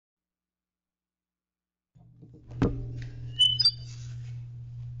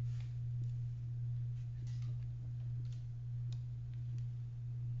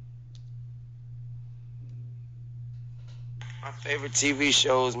My favorite TV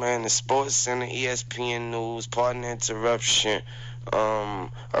shows, man, the Sports Center, ESPN News, Partner Interruption,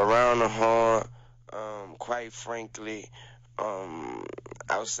 Around the Horn, quite frankly, um,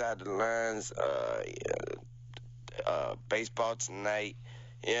 Outside the Lines, Baseball Tonight.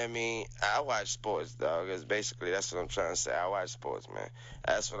 You know what I mean? I watch sports, dog. That's what I'm trying to say. I watch sports, man.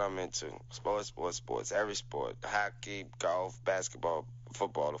 That's what I'm into. Sports. Every sport. Hockey, golf, basketball,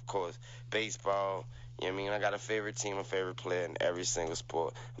 football, of course. Baseball. You know what I mean? I got a favorite team, a favorite player in every single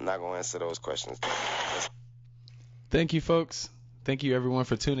sport. I'm not going to answer those questions. Thank you, folks. Thank you, everyone,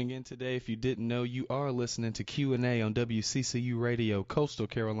 for tuning in today. If you didn't know, you are listening to Q&A on W.C.C.U. Radio, Coastal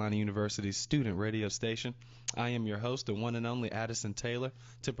Carolina University's student radio station. I am your host, the one and only Addison Taylor,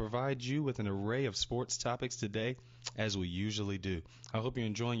 to provide you with an array of sports topics today, as we usually do. I hope you're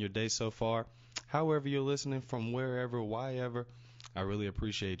enjoying your day so far. However you're listening, from wherever, whyever, I really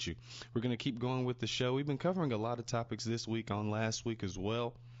appreciate you. We're going to keep going with the show. We've been covering a lot of topics this week, on last week as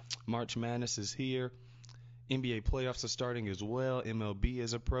well. March Madness is here. NBA playoffs are starting as well. MLB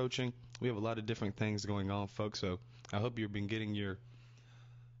is approaching. We have a lot of different things going on, folks. So I hope you've been getting your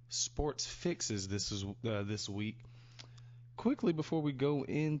sports fixes this week. Quickly, before we go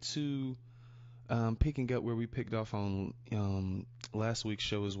into picking up where we picked off on last week's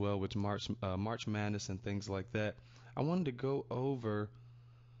show as well, with March Madness and things like that, I wanted to go over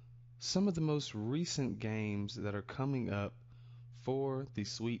some of the most recent games that are coming up for the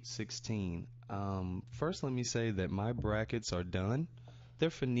Sweet 16. First, let me say that my brackets are done. They're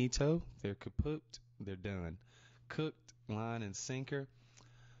finito. They're kaput. They're done. Cooked, line, and sinker.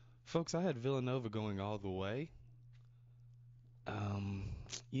 Folks, I had Villanova going all the way.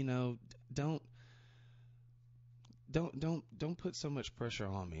 You know, don't put so much pressure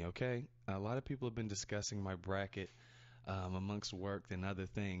on me, okay? A lot of people have been discussing my bracket amongst work and other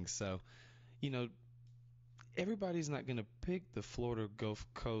things. So, you know, everybody's not going to pick the Florida Gulf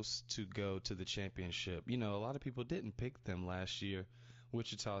Coast to go to the championship. You know, a lot of people didn't pick them last year,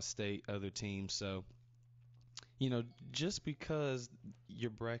 Wichita State, other teams. So, you know, just because your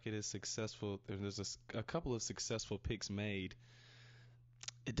bracket is successful, there's a couple of successful picks made,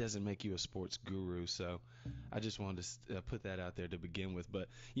 it doesn't make you a sports guru. So I just wanted to put that out there to begin with. But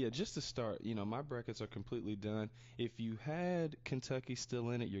yeah, just to start, you know, my brackets are completely done. If you had Kentucky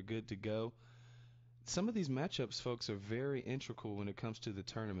still in it, you're good to go. Some of these matchups, folks, are very integral when it comes to the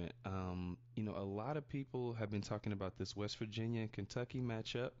tournament. You know, a lot of people have been talking about this West Virginia and Kentucky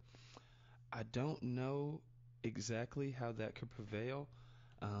matchup. I don't know exactly how that could prevail.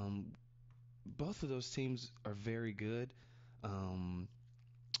 Both of those teams are very good.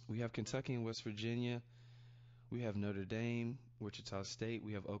 We have Kentucky and West Virginia. We have Notre Dame, Wichita State.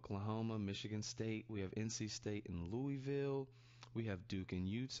 We have Oklahoma, Michigan State. We have NC State and Louisville. We have Duke and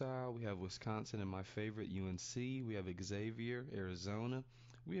Utah. We have Wisconsin and my favorite, UNC. We have Xavier, Arizona.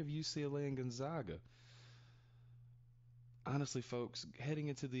 We have UCLA and Gonzaga. Honestly, folks, heading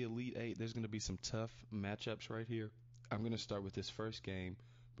into the Elite Eight, there's going to be some tough matchups right here. I'm going to start with this first game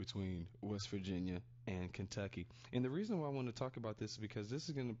between West Virginia and Kentucky. And the reason why I want to talk about this is because this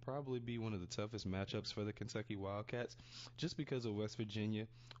is going to probably be one of the toughest matchups for the Kentucky Wildcats, just because of West Virginia,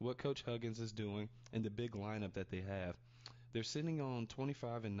 what Coach Huggins is doing, and the big lineup that they have. They're sitting on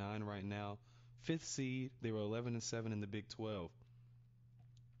 25-9 right now, fifth seed. They were 11-7 in the Big 12.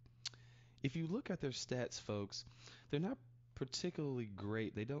 If you look at their stats, folks, they're not particularly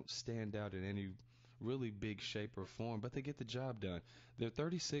great. They don't stand out in any really big shape or form, but they get the job done. They're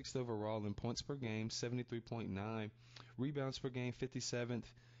 36th overall in points per game, 73.9, rebounds per game, 57th,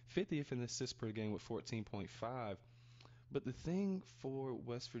 50th in assists per game with 14.5. But the thing for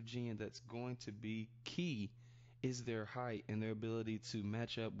West Virginia that's going to be key is their height and their ability to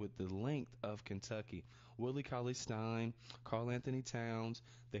match up with the length of Kentucky. Willie Cauley-Stein, Karl Anthony Towns,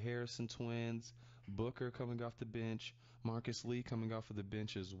 the Harrison twins, Booker coming off the bench, Marcus Lee coming off of the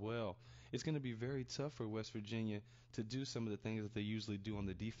bench as well. It's going to be very tough for West Virginia to do some of the things that they usually do on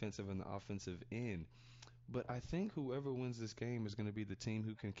the defensive and the offensive end. But I think whoever wins this game is going to be the team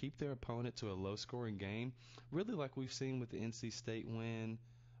who can keep their opponent to a low-scoring game, really like we've seen with the NC State win,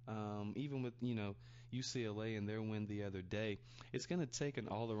 even with, you know, UCLA and their win the other day. It's going to take an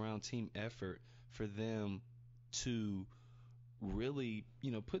all-around team effort for them to really, you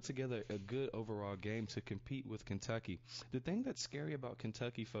know, put together a good overall game to compete with Kentucky. The thing that's scary about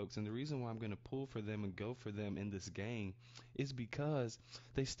Kentucky, folks, and the reason why I'm going to pull for them and go for them in this game is because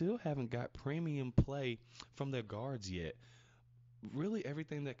they still haven't got premium play from their guards yet. Really,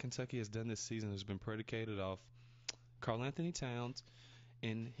 everything that Kentucky has done this season has been predicated off Karl Anthony Towns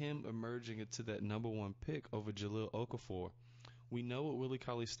and him emerging into that number one pick over Jahlil Okafor. We know what Willie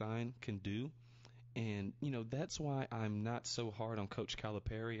Cauley-Stein can do, And, that's why I'm not so hard on Coach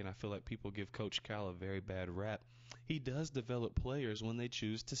Calipari, and I feel like people give Coach Cal a very bad rap. He does develop players when they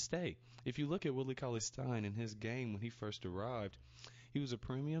choose to stay. If you look at Willie Cauley-Stein in his game when he first arrived, he was a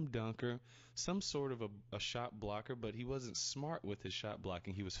premium dunker, some sort of a shot blocker, but he wasn't smart with his shot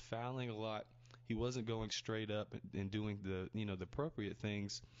blocking. He was fouling a lot. He wasn't going straight up and doing the appropriate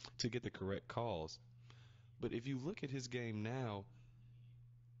things to get the correct calls. But if you look at his game now,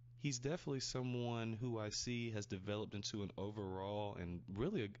 he's definitely someone who I see has developed into an overall and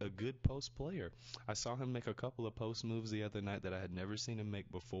really a good post player. I saw him make a couple of post moves the other night that I had never seen him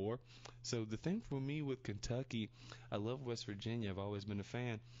make before. So the thing for me with Kentucky, I love West Virginia. I've always been a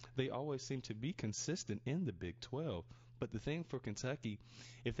fan. They always seem to be consistent in the Big 12. But the thing for Kentucky,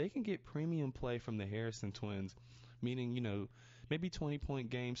 if they can get premium play from the Harrison twins, meaning, maybe 20-point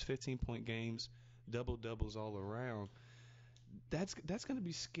games, 15-point games, double doubles all around, that's going to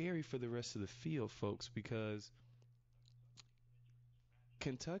be scary for the rest of the field, folks, because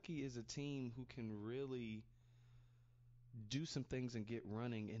Kentucky is a team who can really do some things and get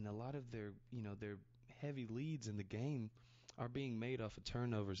running, and a lot of their heavy leads in the game are being made off of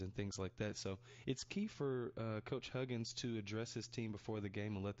turnovers and things like that. So it's key for Coach Huggins to address his team before the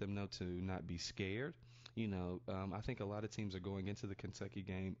game and let them know to not be scared. I think a lot of teams are going into the Kentucky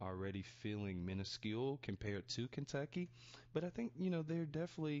game already feeling minuscule compared to Kentucky, but I think they're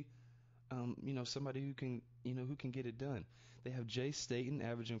definitely somebody who can get it done. They have Jay Staten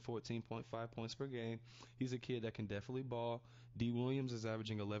averaging 14.5 points per game. He's a kid that can definitely ball. D. Williams is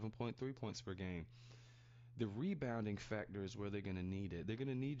averaging 11.3 points per game. The rebounding factor is where they're going to need it. They're going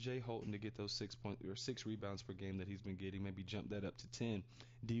to need Jay Holton to get those 6 rebounds per game that he's been getting, maybe jump that up to 10.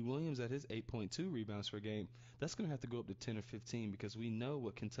 D. Williams at his 8.2 rebounds per game, that's going to have to go up to 10 or 15 because we know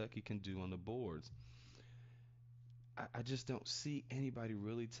what Kentucky can do on the boards. I just don't see anybody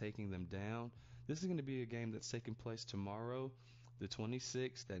really taking them down. This is going to be a game that's taking place tomorrow, the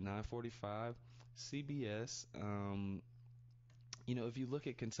 26th at 9:45, CBS. If you look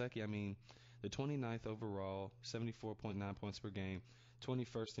at Kentucky, I mean, the 29th overall, 74.9 points per game,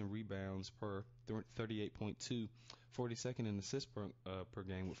 21st in rebounds per 38.2, 42nd in assists per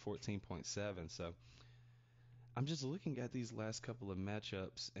game with 14.7. So I'm just looking at these last couple of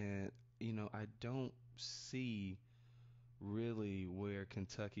matchups, and I don't see really where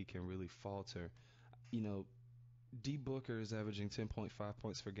Kentucky can really falter. You know, D. Booker is averaging 10.5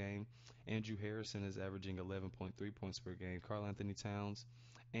 points per game. Andrew Harrison is averaging 11.3 points per game. Karl Anthony Towns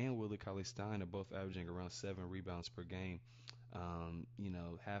and Willie Cauley-Stein are both averaging around 7 rebounds per game.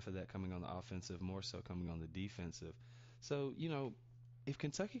 Half of that coming on the offensive, more so coming on the defensive. So, if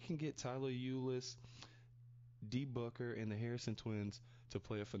Kentucky can get Tyler Eulis, D. Booker, and the Harrison twins to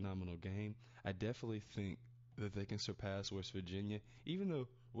play a phenomenal game, I definitely think that they can surpass West Virginia, even though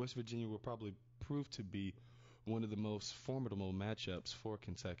West Virginia will probably prove to be one of the most formidable matchups for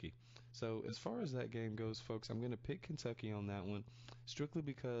Kentucky. So as far as that game goes, folks, I'm going to pick Kentucky on that one, strictly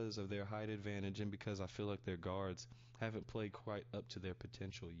because of their height advantage and because I feel like their guards haven't played quite up to their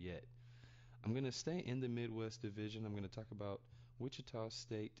potential yet. I'm going to stay in the Midwest Division. I'm going to talk about Wichita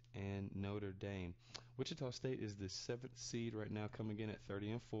State and Notre Dame. Wichita State is the 7th seed right now, coming in at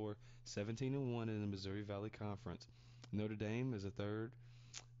 30-4, 17-1 in the Missouri Valley Conference. Notre Dame is a third,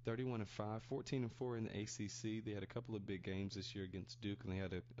 31-5, 14-4 in the ACC. They had a couple of big games this year against Duke, and they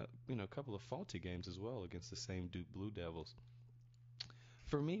had a couple of faulty games as well against the same Duke Blue Devils.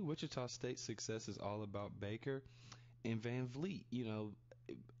 For me, Wichita State's success is all about Baker and Van Vliet.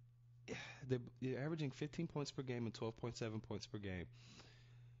 They're averaging 15 points per game and 12.7 points per game.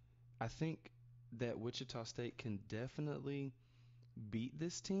 I think that Wichita State can definitely beat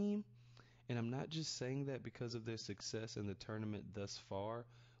this team, and I'm not just saying that because of their success in the tournament thus far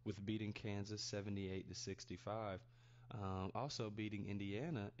with beating Kansas 78-65, also beating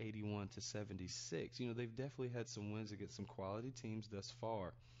Indiana 81-76. They've definitely had some wins against some quality teams thus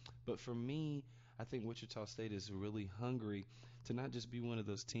far, but for me, I think Wichita State is really hungry to not just be one of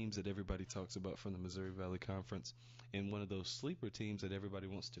those teams that everybody talks about from the Missouri Valley Conference and one of those sleeper teams that everybody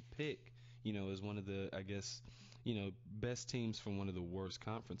wants to pick, as one of the, I guess, best teams from one of the worst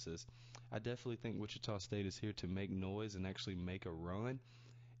conferences. I definitely think Wichita State is here to make noise and actually make a run.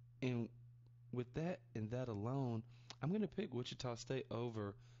 And with that and that alone, I'm going to pick Wichita State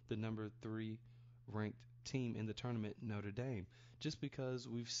over the number 3 ranked team in the tournament, Notre Dame, just because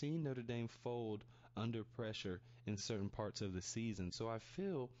we've seen Notre Dame fold under pressure in certain parts of the season. So I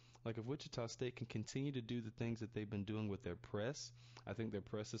feel like if Wichita State can continue to do the things that they've been doing with their press, I think their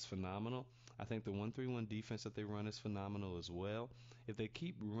press is phenomenal. I think the 1-3-1 defense that they run is phenomenal as well. If they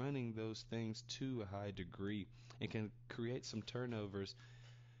keep running those things to a high degree and can create some turnovers,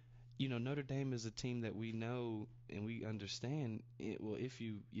 Notre Dame is a team that we know and we understand. Well, if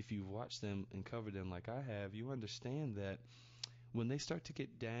you've watched them and covered them like I have, you understand that when they start to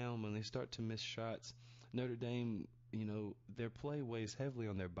get down, when they start to miss shots, Notre Dame, their play weighs heavily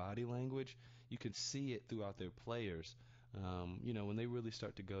on their body language. You can see it throughout their players. When they really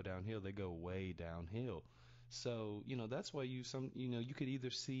start to go downhill, they go way downhill. So, that's why you could either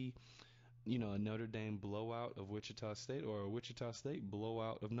see, a Notre Dame blowout of Wichita State or a Wichita State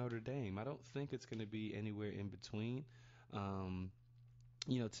blowout of Notre Dame. I don't think it's going to be anywhere in between. Um,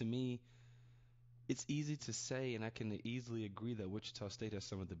 to me, it's easy to say, and I can easily agree that Wichita State has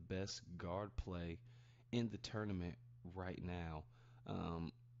some of the best guard play in the tournament right now.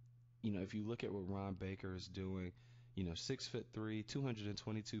 Um, if you look at what Ron Baker is doing, 6'3",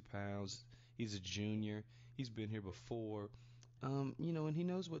 222 pounds. He's a junior. He's been here before. And he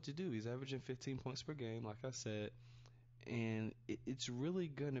knows what to do. He's averaging 15 points per game, like I said, and it's really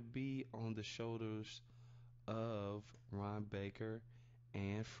gonna be on the shoulders of Ron Baker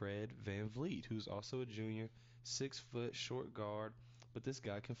and Fred Van Vliet, who's also a junior, 6 foot short guard, but this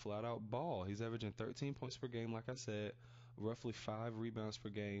guy can flat out ball. He's averaging 13 points per game, like I said, roughly 5 rebounds per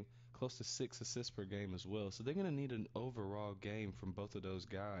game, close to 6 assists per game as well. So they're going to need an overall game from both of those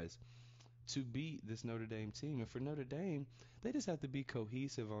guys to beat this Notre Dame team. And for Notre Dame, they just have to be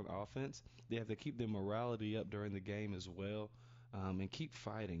cohesive on offense. They have to keep their morality up during the game as well, and keep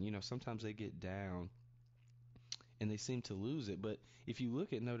fighting. Sometimes they get down and they seem to lose it. But if you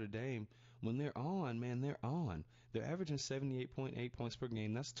look at Notre Dame, when they're on, man, they're on. They're averaging 78.8 points per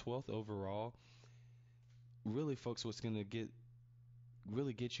game. That's 12th overall. Really, folks, what's going to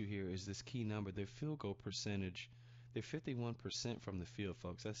get you here is this key number, their field goal percentage. They're 51% from the field,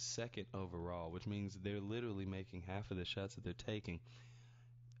 folks. That's second overall, which means they're literally making half of the shots that they're taking.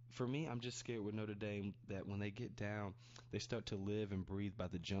 For me, I'm just scared with Notre Dame that when they get down, they start to live and breathe by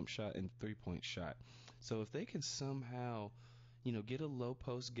the jump shot and three-point shot. So if they can somehow, get a low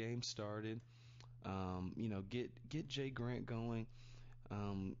post game started, get Jay Grant going,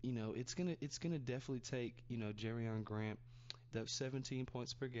 it's gonna definitely take, Jerrion Grant, that 17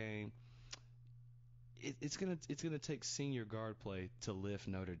 points per game. It's gonna take senior guard play to lift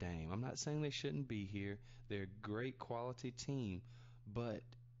Notre Dame. I'm not saying they shouldn't be here. They're a great quality team, but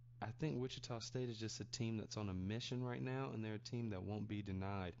I think Wichita State is just a team that's on a mission right now, and they're a team that won't be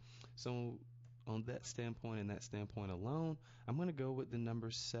denied. So on that standpoint and that standpoint alone, I'm going to go with the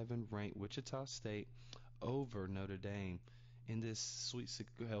number 7 ranked Wichita State over Notre Dame in this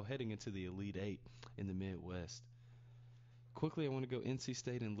heading into the Elite Eight in the Midwest. Quickly, I want to go NC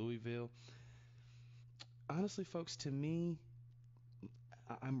State and Louisville. Honestly, folks, to me,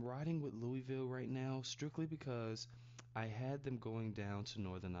 I'm riding with Louisville right now strictly because I had them going down to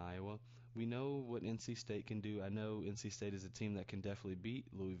Northern Iowa. We know what NC State can do. I know NC State is a team that can definitely beat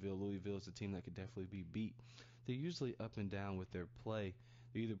Louisville. Louisville is a team that can definitely be beat. They're usually up and down with their play.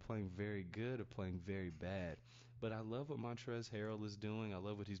 They're either playing very good or playing very bad. But I love what Montrezl Harrell is doing. I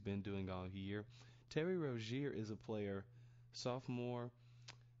love what he's been doing all year. Terry Rozier is a player, sophomore,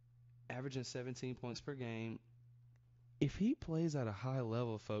 averaging 17 points per game. If he plays at a high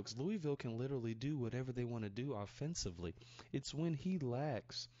level, folks, Louisville can literally do whatever they want to do offensively. It's when he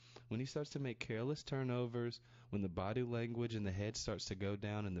lacks, when he starts to make careless turnovers, when the body language and the head starts to go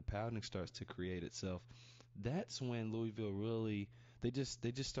down and the pounding starts to create itself. That's when Louisville really they just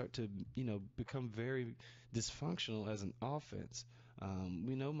start to become very dysfunctional as an offense.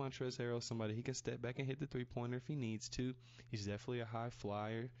 We know Montrezl Harrell is somebody he can step back and hit the three-pointer if he needs to. He's definitely a high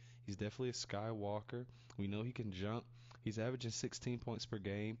flyer. He's definitely a skywalker. We know he can jump. He's averaging 16 points per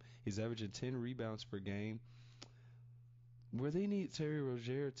game. He's averaging 10 rebounds per game. Where they need Terry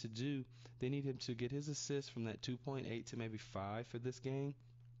Rozier to do, they need him to get his assists from that 2.8 to maybe 5 for this game.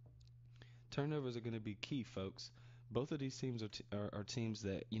 Turnovers are going to be key, folks. Both of these teams are teams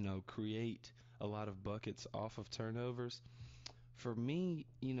that, create a lot of buckets off of turnovers. For me,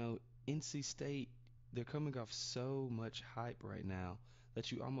 NC State, they're coming off so much hype right now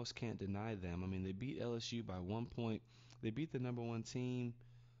that you almost can't deny them. I mean, they beat LSU by 1 point. They beat the number one team,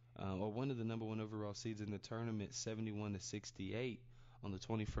 or one of the number one overall seeds in the tournament, 71-68 on the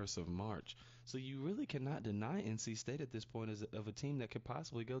 21st of March. So you really cannot deny NC State at this point as of a team that could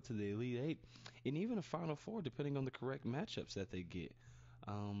possibly go to the Elite Eight and even a Final Four, depending on the correct matchups that they get.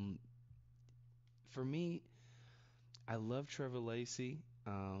 For me, I love Trevor Lacey.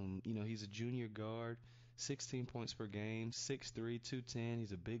 He's a junior guard, 16 points per game, 6'3", 210.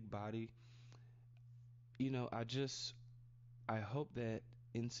 He's a big body. I hope that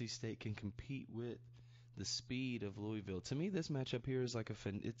NC State can compete with the speed of Louisville. To me, this matchup here is like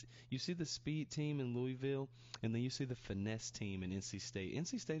you see the speed team in Louisville, and then you see the finesse team in NC State.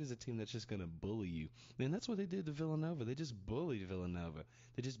 NC State is a team that's just going to bully you. And that's what they did to Villanova. They just bullied Villanova.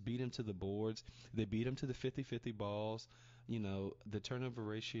 They just beat them to the boards. They beat them to the 50-50 balls. The turnover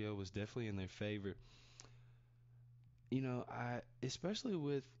ratio was definitely in their favor. I especially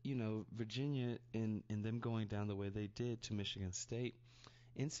with Virginia and them going down the way they did to Michigan State,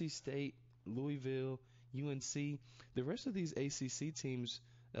 NC State, Louisville, UNC, the rest of these ACC teams,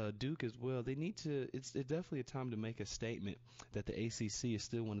 Duke as well. They need to. It's definitely a time to make a statement that the ACC is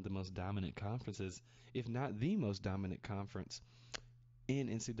still one of the most dominant conferences, if not the most dominant conference in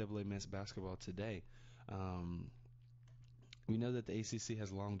NCAA men's basketball today. Um, we know that the ACC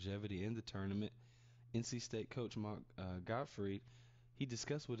has longevity in the tournament. NC State coach Mark Gottfried, he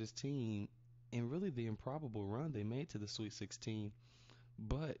discussed with his team and really the improbable run they made to the Sweet 16.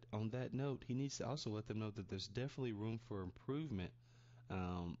 But on that note, he needs to also let them know that there's definitely room for improvement,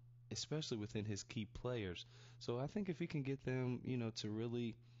 especially within his key players. So I think if he can get them, to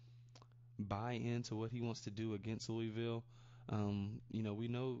really buy into what he wants to do against Louisville, we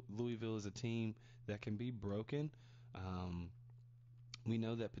know Louisville is a team that can be broken. Um, we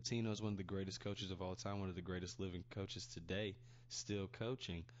know that Pitino is one of the greatest coaches of all time, one of the greatest living coaches today, still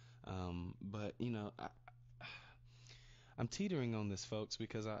coaching. But I'm teetering on this, folks,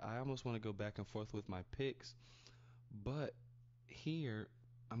 because I almost want to go back and forth with my picks. But here,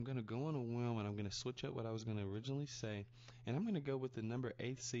 I'm going to go on a whim and I'm going to switch up what I was going to originally say. And I'm going to go with the number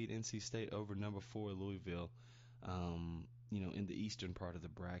 8 seed NC State over number 4 Louisville, in the eastern part of the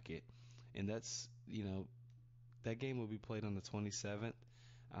bracket. And that's, that game will be played on the 27th.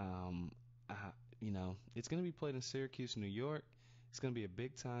 Um, I, it's going to be played in Syracuse, New York. It's going to be a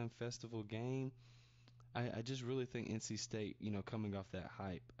big time festival game. I just really think NC State, coming off that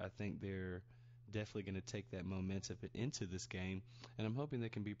hype, I think they're definitely going to take that momentum into this game, and I'm hoping they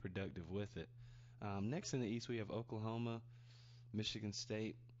can be productive with it. Next in the East, we have Oklahoma, Michigan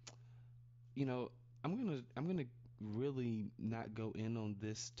State. I'm gonna really not go in on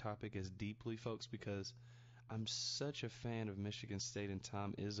this topic as deeply, folks, because I'm such a fan of Michigan State and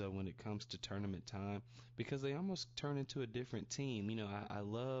Tom Izzo when it comes to tournament time, because they almost turn into a different team. I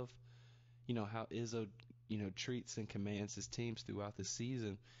love how Izzo, treats and commands his teams throughout the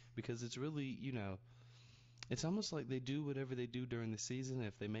season, because it's really, it's almost like they do whatever they do during the season.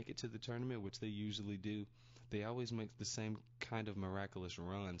 If they make it to the tournament, which they usually do, they always make the same kind of miraculous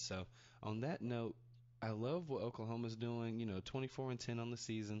run. So on that note, I love what Oklahoma's doing. 24-10 on the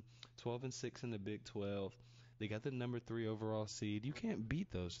season, 12-6 in the Big 12. They got the number 3 overall seed. You can't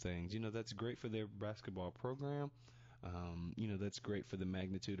beat those things. That's great for their basketball program. That's great for the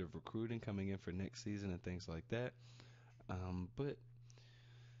magnitude of recruiting coming in for next season and things like that. But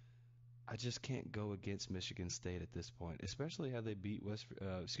I just can't go against Michigan State at this point, especially how they beat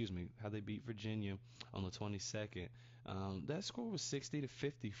how they beat Virginia on the 22nd. That score was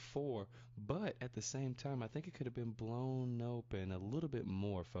 60-54, but at the same time, I think it could have been blown open a little bit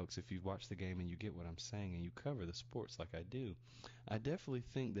more, folks. If you watch the game and you get what I'm saying and you cover the sports like I do, I definitely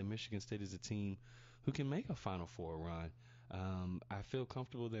think that Michigan State is a team who can make a Final Four run. I feel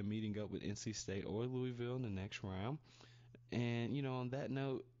comfortable them meeting up with NC State or Louisville in the next round. And, on that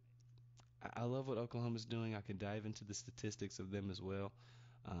note, I love what Oklahoma's doing. I can dive into the statistics of them as well.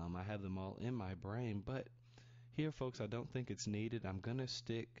 I have them all in my brain. But here, folks, I don't think it's needed. I'm going to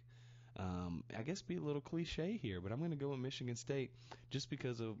stick, I guess be a little cliche here, but I'm going to go with Michigan State just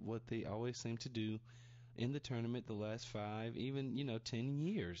because of what they always seem to do in the tournament the last 5, even, 10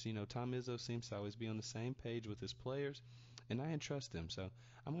 years. Tom Izzo seems to always be on the same page with his players, and I entrust him. So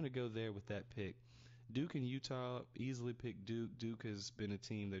I'm going to go there with that pick. Duke and Utah, easily pick Duke. Duke has been a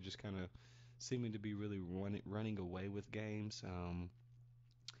team that just kind of seeming to be really running away with games.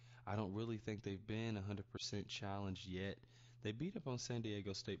 I don't really think they've been 100% challenged yet. They beat up on San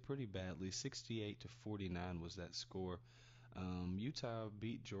Diego State pretty badly. 68-49 was that score. Utah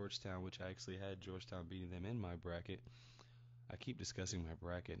beat Georgetown, which I actually had Georgetown beating them in my bracket. I keep discussing my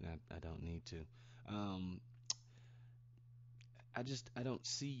bracket, and I don't need to. I don't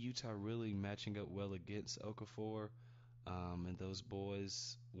see Utah really matching up well against Okafor and those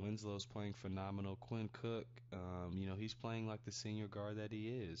boys. Winslow's playing phenomenal. Quinn Cook, he's playing like the senior guard that he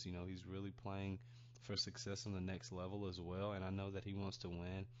is. He's really playing for success on the next level as well, and I know that he wants to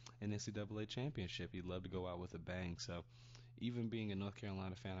win an NCAA championship. He'd love to go out with a bang. So even being a North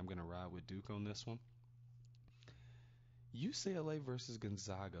Carolina fan, I'm going to ride with Duke on this one. UCLA versus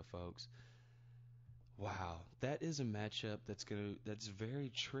Gonzaga, folks. Wow, that is a matchup that's very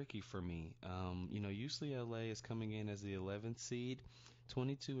tricky for me. UCLA is coming in as the 11th seed,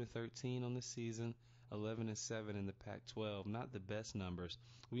 22-13 on the season. 11-7 in the Pac-12. Not the best numbers.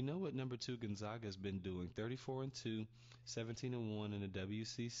 We know what number 2 Gonzaga has been doing. 34-2, 17-1 in the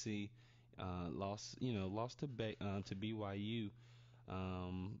W.C.C. Lost to BYU.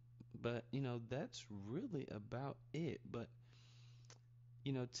 But that's really about it. But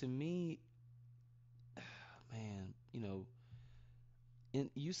to me, man,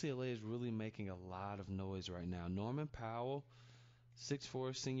 UCLA is really making a lot of noise right now. Norman Powell,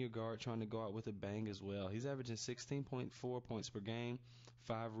 6'4" senior guard, trying to go out with a bang as well. He's averaging 16.4 points per game,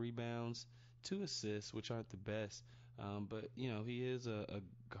 5 rebounds, 2 assists, which aren't the best. But he is a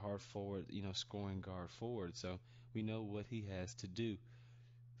guard forward, scoring guard forward. So we know what he has to do.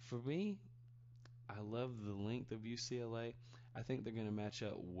 For me, I love the length of UCLA. I think they're going to match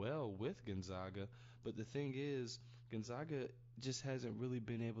up well with Gonzaga. But the thing is, Gonzaga just hasn't really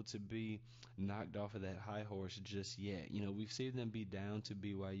been able to be knocked off of that high horse just yet. We've seen them be down to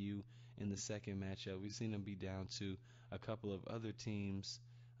BYU in the second matchup. We've seen them be down to a couple of other teams,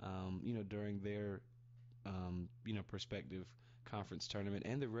 during their, prospective conference tournament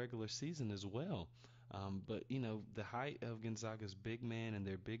and the regular season as well. But the height of Gonzaga's big man and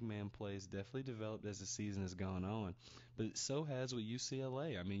their big man play has definitely developed as the season has gone on. But so has with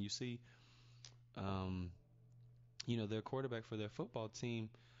UCLA. I mean, you see, their quarterback for their football team,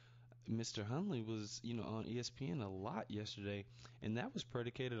 Mr. Hundley, was on ESPN a lot yesterday, and that was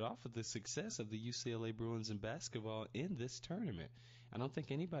predicated off of the success of the UCLA Bruins in basketball in this tournament. I don't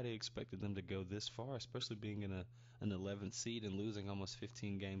think anybody expected them to go this far, especially being in an 11th seed and losing almost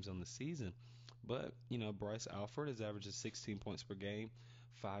 15 games on the season. But Bryce Alford is averaging 16 points per game,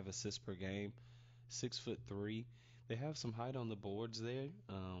 5 assists per game, 6'3". They have some height on the boards there.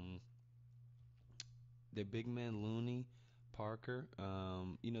 Their big man Looney, Parker,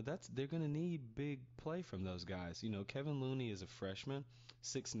 they're gonna need big play from those guys. Kevin Looney is a freshman,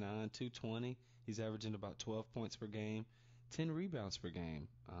 6'9", 220. He's averaging about 12 points per game, 10 rebounds per game.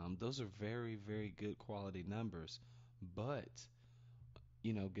 Those are very, very good quality numbers. But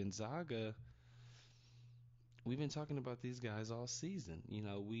Gonzaga, we've been talking about these guys all season. We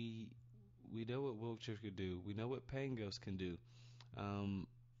know what Wiltshire could do. We know what Pangos can do.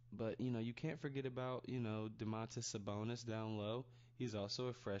 But you can't forget about Domantas Sabonis down low. He's also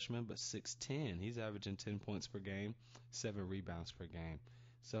a freshman, but 6'10". He's averaging 10 points per game, 7 rebounds per game.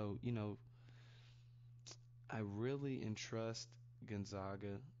 So I really entrust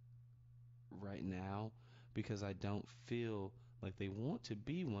Gonzaga right now because I don't feel like they want to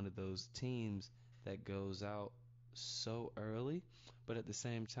be one of those teams that goes out so early. But at the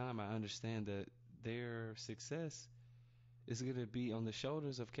same time, I understand that their success is going to be on the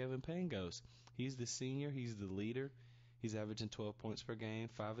shoulders of Kevin Pangos. He's the senior. He's the leader. He's averaging 12 points per game,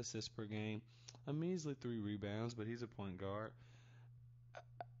 5 assists per game, a measly 3 rebounds, but he's a point guard.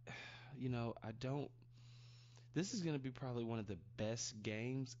 I don't. This is going to be probably one of the best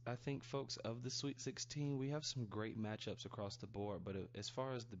games, I think, folks, of the Sweet 16. We have some great matchups across the board, but as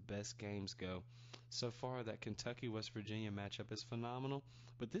far as the best games go, so far that Kentucky-West Virginia matchup is phenomenal,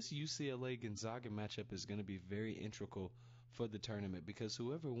 but this UCLA-Gonzaga matchup is going to be very integral for the tournament because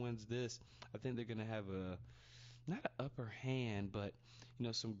whoever wins this, I think they're going to have not an upper hand, but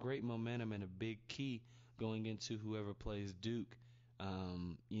some great momentum and a big key going into whoever plays Duke,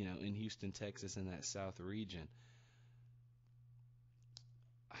 in Houston, Texas, in that South region.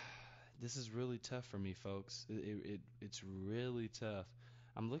 This is really tough for me, folks. It's really tough.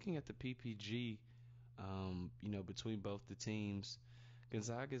 I'm looking at the PPG, between both the teams.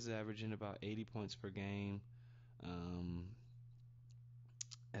 Gonzaga's averaging about 80 points per game.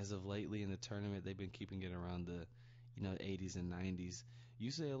 As of lately in the tournament, they've been keeping it around the 80s and 90s.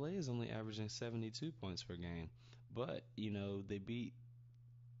 UCLA is only averaging 72 points per game, but they beat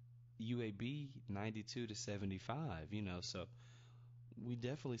UAB 92-75. So we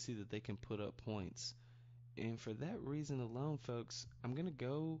definitely see that they can put up points, and for that reason alone, folks, I'm gonna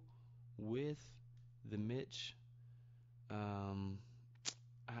go with the Mitch. I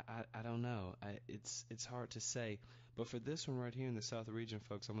don't know. It's hard to say. But for this one right here in the South region,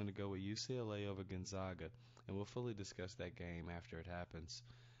 folks, I'm going to go with UCLA over Gonzaga. And we'll fully discuss that game after it happens.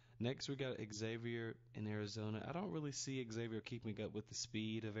 Next, we got Xavier in Arizona. I don't really see Xavier keeping up with the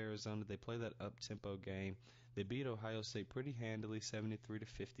speed of Arizona. They play that up-tempo game. They beat Ohio State pretty handily,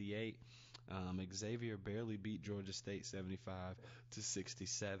 73-58. Xavier barely beat Georgia State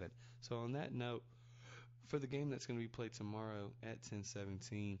 75-67. So on that note, for the game that's going to be played tomorrow at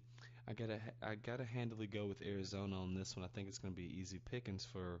 10:17, I gotta handily go with Arizona on this one. I think it's going to be easy pickings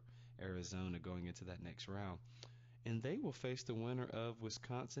for Arizona going into that next round, and they will face the winner of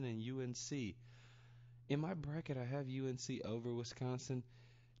Wisconsin and UNC. In my bracket, I have UNC over Wisconsin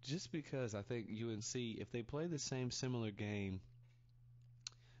just because I think UNC, if they play the same similar game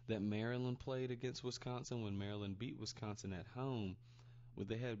that Maryland played against Wisconsin when Maryland beat Wisconsin at home, where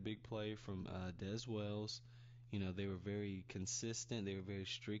they had big play from Des Wells. They were very consistent. They were very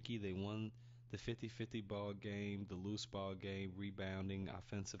streaky. They won the 50-50 ball game, the loose ball game, rebounding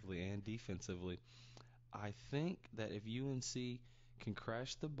offensively and defensively. I think that if UNC can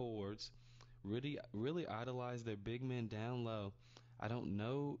crash the boards, really idolize their big men down low. I don't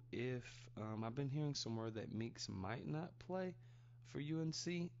know if I've been hearing somewhere that Meeks might not play for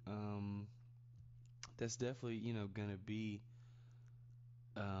UNC. That's definitely going to be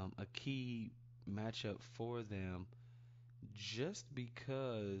a key matchup for them, just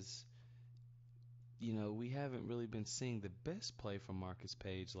because we haven't really been seeing the best play from Marcus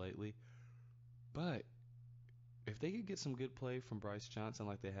Page lately. But if they could get some good play from Bryce Johnson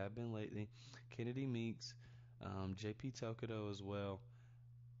like they have been lately, Kennedy Meeks, JP Tokoto as well,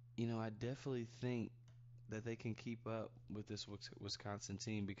 I definitely think that they can keep up with this Wisconsin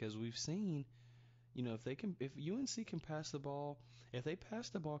team, because we've seen, if UNC can pass the ball, if they pass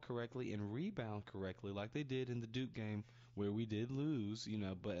the ball correctly and rebound correctly, like they did in the Duke game where we did lose,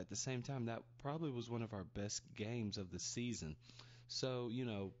 but at the same time that probably was one of our best games of the season. So,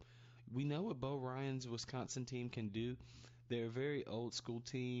 we know what Bo Ryan's Wisconsin team can do. They're a very old school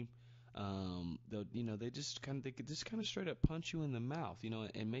team. They could just kind of straight up punch you in the mouth,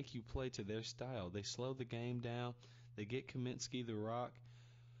 and make you play to their style. They slow the game down. They get Kaminsky the rock,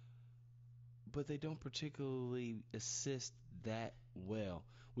 but they don't particularly assist that well.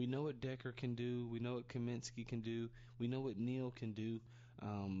 We know what Decker can do. We know what Kaminsky can do. We know what Neal can do.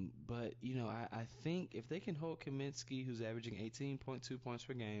 But I think if they can hold Kaminsky, who's averaging 18.2 points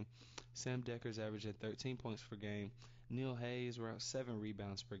per game, Sam Decker's averaging 13 points per game, Neal Hayes around 7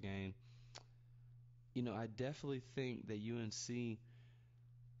 rebounds per game. I definitely think that UNC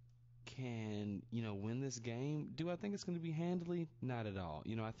can, win this game. Do I think it's going to be handily? Not at all.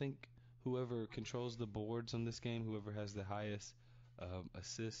 I think whoever controls the boards on this game, whoever has the highest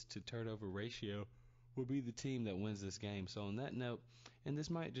assist to turnover ratio, will be the team that wins this game. So on that note, and this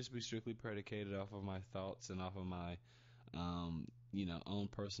might just be strictly predicated off of my thoughts and off of my, own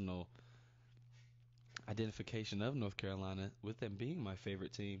personal identification of North Carolina, with them being my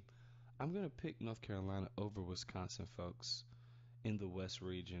favorite team, I'm going to pick North Carolina over Wisconsin, folks, in the West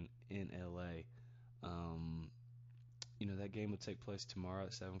region in LA. That game will take place tomorrow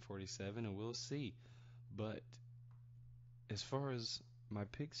at 7:47, and we'll see. But as far as my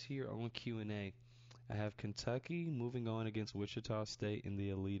picks here on Q&A, I have Kentucky moving on against Wichita State in the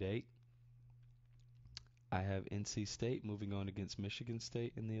Elite Eight. I have NC State moving on against Michigan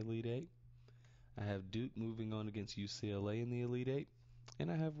State in the Elite Eight. I have Duke moving on against UCLA in the Elite Eight. And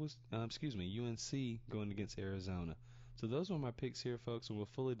I have UNC going against Arizona. So those are my picks here, folks, and we'll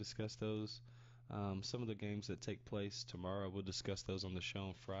fully discuss those. Some of the games that take place tomorrow, we'll discuss those on the show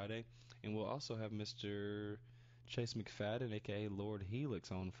on Friday. And we'll also have Mr. Chase McFadden, a.k.a. Lord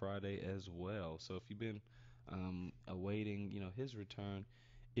Helix, on Friday as well. So if you've been awaiting, his return,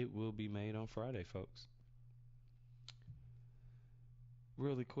 it will be made on Friday, folks.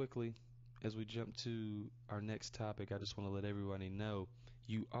 Really quickly, as we jump to our next topic, I just want to let everybody know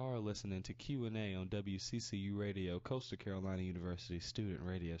you are listening to Q&A on W.C.C.U. Radio, Coastal Carolina University student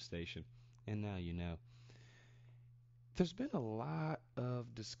radio station. And now you know. There's been a lot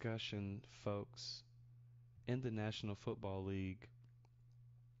of discussion, folks, in the National Football League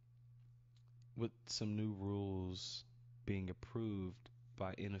with some new rules being approved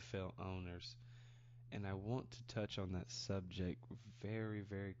by NFL owners. And I want to touch on that subject very,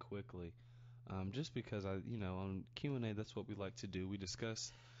 very quickly. Just because on Q&A, that's what we like to do. We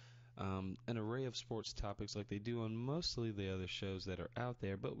discuss an array of sports topics like they do on mostly the other shows that are out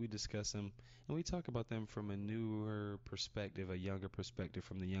there, but we discuss them and we talk about them from a newer perspective, a younger perspective,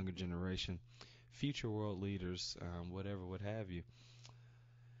 from the younger generation, future world leaders, whatever, what have you.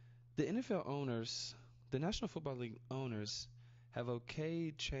 The NFL owners, the National Football League owners, have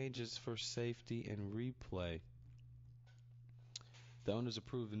okayed changes for safety and replay. The owners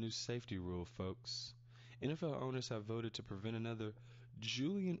approved a new safety rule, folks. NFL owners have voted to prevent another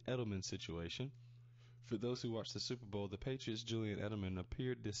Julian Edelman situation. For those who watched the Super Bowl, the Patriots' Julian Edelman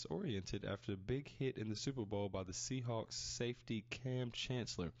appeared disoriented after a big hit in the Super Bowl by the Seahawks safety Cam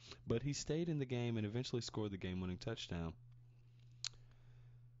Chancellor, but he stayed in the game and eventually scored the game-winning touchdown.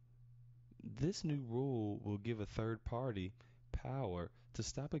 This new rule will give a third party power to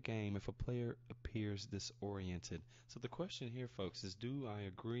stop a game if a player appears disoriented. So the question here, folks, is do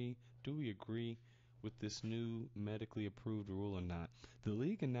we agree with this new medically approved rule or not. The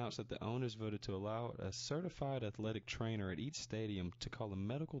league announced that the owners voted to allow a certified athletic trainer at each stadium to call a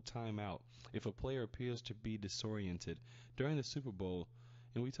medical timeout if a player appears to be disoriented during the Super Bowl.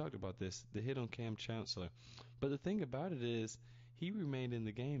 And we talked about this, the hit on Cam Chancellor. But the thing about it is, he remained in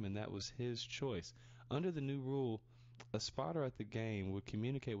the game, and that was his choice. Under the new rule, a spotter at the game would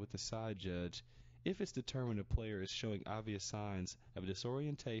communicate with the side judge if it's determined a player is showing obvious signs of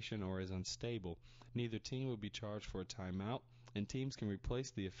disorientation or is unstable. Neither team will be charged for a timeout, and teams can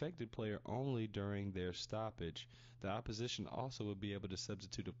replace the affected player only during their stoppage. The opposition also will be able to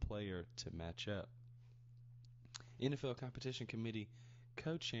substitute a player to match up. NFL Competition Committee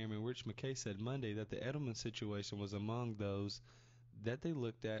co-chairman Rich McKay said Monday that the Edelman situation was among those that they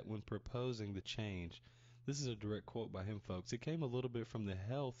looked at when proposing the change. This is a direct quote by him, folks. It came a little bit from the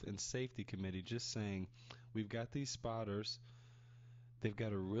Health and Safety Committee, just saying, we've got these spotters. They've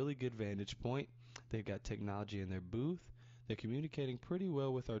got a really good vantage point. They've got technology in their booth. They're communicating pretty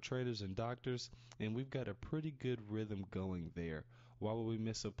well with our trainers and doctors, and we've got a pretty good rhythm going there. Why would we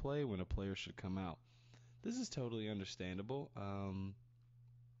miss a play when a player should come out? This is totally understandable.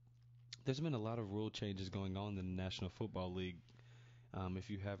 There's been a lot of rule changes going on in the National Football League. If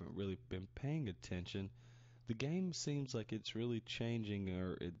you haven't really been paying attention, the game seems like it's really changing,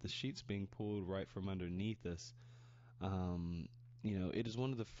 or the sheet's being pulled right from underneath us. It is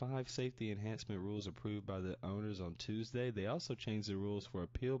one of the 5 safety enhancement rules approved by the owners on Tuesday. They also changed the rules for a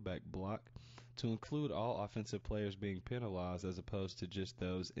peelback block to include all offensive players being penalized as opposed to just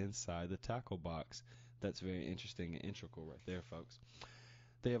those inside the tackle box. That's very interesting and integral right there, folks.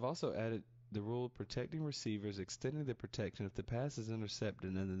 They have also added the rule protecting receivers, extending the protection if the pass is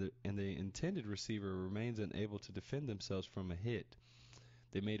intercepted and the intended receiver remains unable to defend themselves from a hit.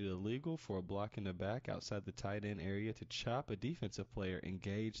 They made it illegal for a block in the back outside the tight end area to chop a defensive player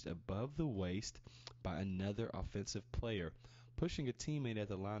engaged above the waist by another offensive player. Pushing a teammate at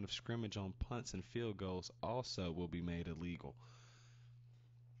the line of scrimmage on punts and field goals also will be made illegal.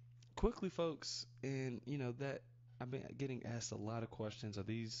 Quickly, folks, and that I've been getting asked a lot of questions. Are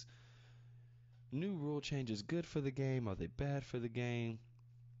these new rule changes good for the game? Are they bad for the game?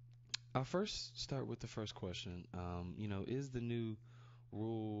 I'll first start with the first question. Is the new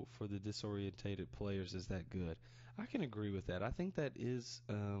rule for the disorientated players, is that good? I can agree with that. I think that is,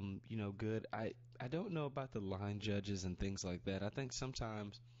 good. I don't know about the line judges and things like that. I think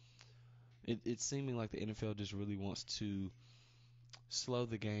sometimes it's seeming like the NFL just really wants to slow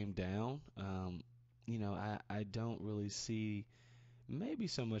the game down. I don't really see maybe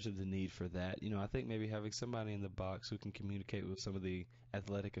so much of the need for that. I think maybe having somebody in the box who can communicate with some of the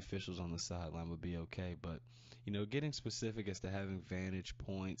athletic officials on the sideline would be okay. But, getting specific as to having vantage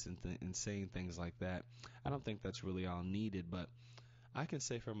points and saying things like that, I don't think that's really all needed. But I can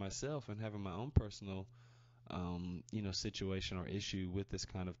say for myself, and having my own personal, situation or issue with this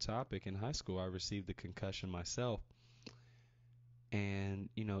kind of topic, in high school I received a concussion myself. And,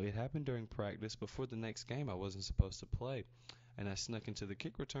 it happened during practice. Before the next game, I wasn't supposed to play. And I snuck into the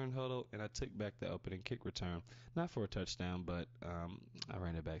kick return huddle, and I took back the opening kick return. Not for a touchdown, but I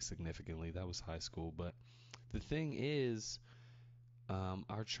ran it back significantly. That was high school. But the thing is,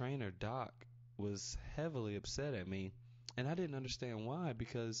 our trainer, Doc, was heavily upset at me. And I didn't understand why,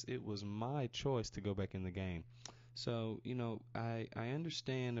 because it was my choice to go back in the game. So, I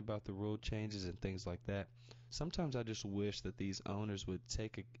understand about the rule changes and things like that. Sometimes I just wish that these owners would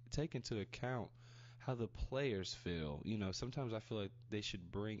take into account how the players feel. Sometimes I feel like they should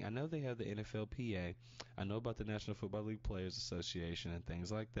I know they have the NFLPA. I know about the National Football League Players Association and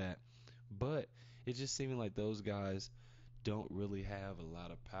things like that. But it just seems like those guys don't really have a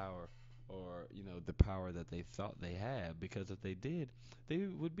lot of power, or, the power that they thought they had, because if they did, they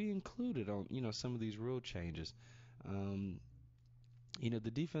would be included on, some of these rule changes. The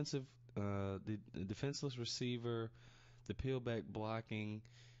defenseless receiver, the peelback blocking,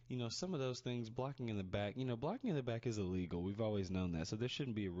 some of those things, blocking in the back. Blocking in the back is illegal. We've always known that, so there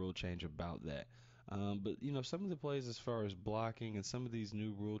shouldn't be a rule change about that. But some of the plays as far as blocking and some of these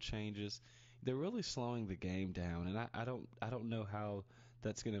new rule changes, they're really slowing the game down, and I don't know how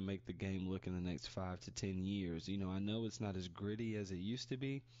that's going to make the game look in the next 5 to 10 years. I know it's not as gritty as it used to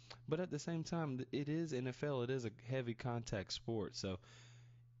be, but at the same time, it is NFL. It is a heavy contact sport, so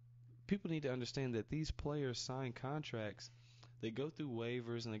people need to understand that these players sign contracts. They go through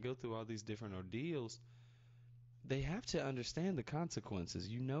waivers and they go through all these different ordeals. They have to understand the consequences.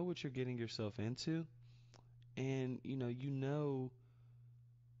 You know what you're getting yourself into, and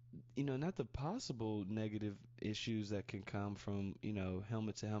not the possible negative issues that can come from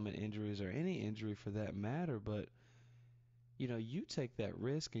helmet to helmet injuries or any injury for that matter, but you take that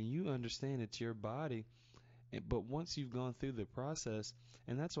risk and you understand it's your body. But once you've gone through the process,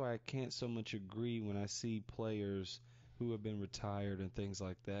 and that's why I can't so much agree when I see players who have been retired and things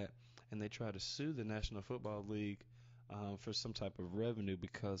like that, and they try to sue the National Football League for some type of revenue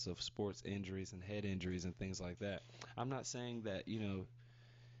because of sports injuries and head injuries and things like that. I'm not saying that,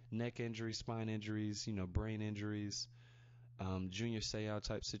 neck injuries, spine injuries, brain injuries, junior seau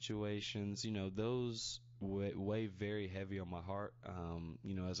type situations, those weigh very heavy on my heart.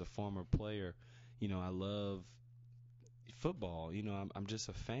 As a former player, I love football. I'm just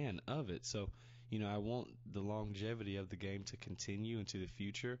a fan of it. So, I want the longevity of the game to continue into the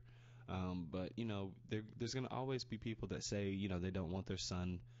future. But, there's going to always be people that say, they don't want their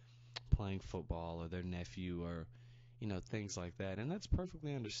son playing football or their nephew or, things like that. And that's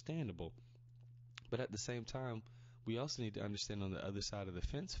perfectly understandable. But at the same time, we also need to understand on the other side of the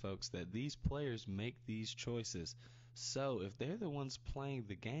fence, folks, that these players make these choices. So if they're the ones playing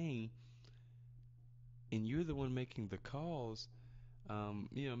the game and you're the one making the calls,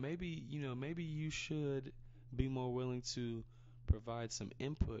 maybe you should be more willing to provide some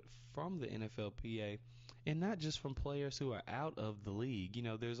input from the NFLPA and not just from players who are out of the league.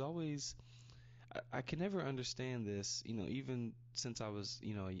 There's always I can never understand this, even since I was,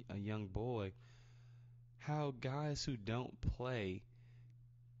 a young boy, how guys who don't play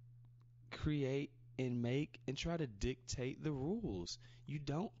create and make and try to dictate the rules. You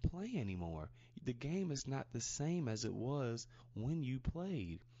don't play anymore. The game is not the same as it was when you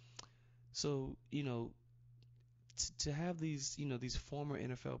played. So, to have these former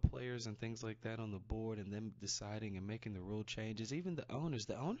NFL players and things like that on the board and them deciding and making the rule changes, even the owners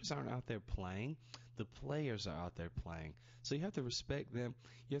aren't out there playing, the players are out there playing. So you have to respect them,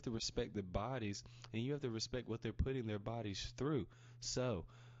 you have to respect the bodies, and you have to respect what they're putting their bodies through. So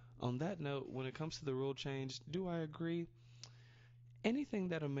on that note, when it comes to the rule change, do I agree? Anything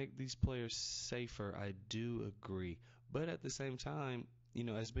that'll make these players safer, I do agree. But at the same time,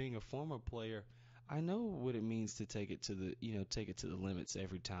 as being a former player, I know what it means to take it to the limits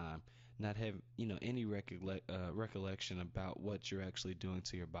every time. Not have, any recollection about what you're actually doing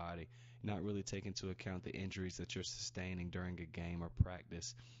to your body. Not really take into account the injuries that you're sustaining during a game or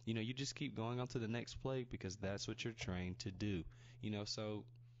practice. You just keep going on to the next play because that's what you're trained to do. So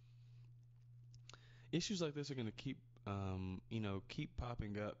issues like this are going to keep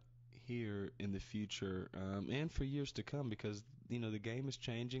popping up here in the future, and for years to come because the game is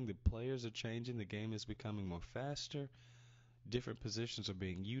changing, the players are changing, the game is becoming more faster, different positions are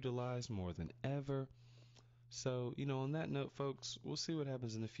being utilized more than ever. So on that note, folks, we'll see what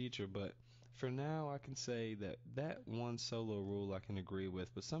happens in the future, but for now I can say that one solo rule I can agree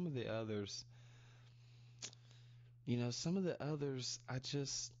with, but some of the others I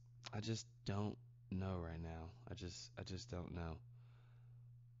just don't know right now. I just don't know.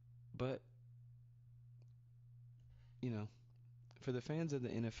 But you know, for the fans of the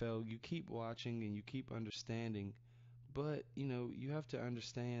NFL, you keep watching and you keep understanding, but you have to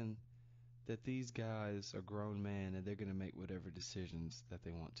understand that these guys are grown men and they're going to make whatever decisions that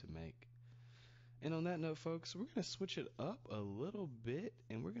they want to make. And on that note, folks, we're going to switch it up a little bit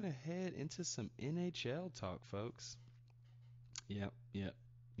and we're going to head into some NHL talk, folks. Yep, yep.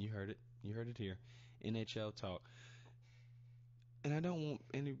 You heard it. You heard it here. NHL talk. And I don't want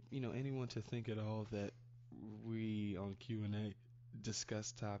anyone to think at all that we on Q&A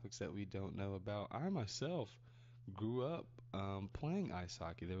discuss topics that we don't know about. I myself grew up playing ice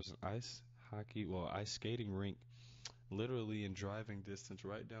hockey. There was an ice skating rink literally in driving distance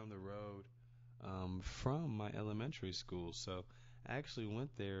right down the road from my elementary school. So I actually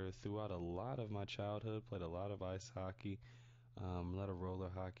went there throughout a lot of my childhood, played a lot of ice hockey, a lot of roller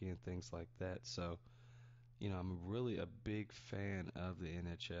hockey and things like that. So I'm really a big fan of the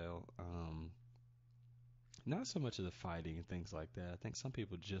NHL. Not so much of the fighting and things like that. I think some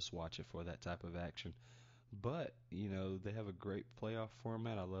people just watch it for that type of action. But, they have a great playoff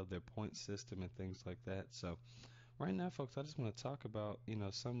format. I love their point system and things like that. So, right now, folks, I just want to talk about,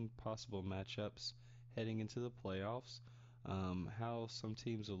 some possible matchups heading into the playoffs, how some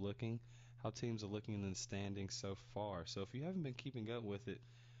teams are looking, how teams are looking in the standings so far. So, if you haven't been keeping up with it,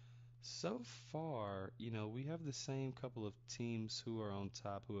 so far, we have the same couple of teams who are on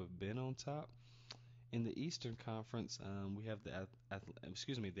top, who have been on top. In the Eastern Conference, we have the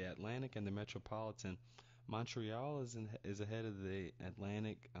Atlantic and the Metropolitan. Montreal is ahead of the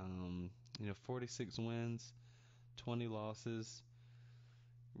Atlantic. 46 wins, 20 losses,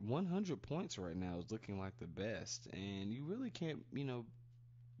 100 points right now is looking like the best, and you really can't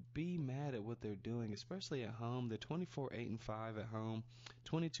be mad at what they're doing, especially at home. They're 24-8-5 at home,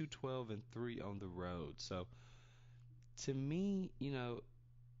 22-12-3 on the road. So to me,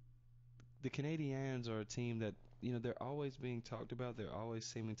 the Canadiens are a team that, they're always being talked about. They're always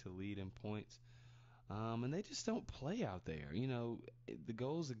seeming to lead in points. And they just don't play out there. The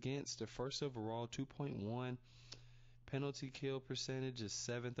goals against are first overall, 2.1. Penalty kill percentage is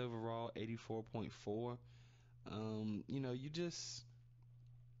seventh overall, 84.4. You just,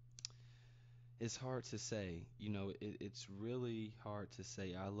 it's hard to say. It's really hard to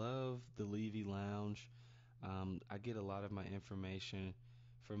say. I love the Levy Lounge. I get a lot of my information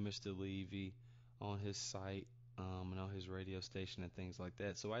from Mr. Levy on his site, and on his radio station and things like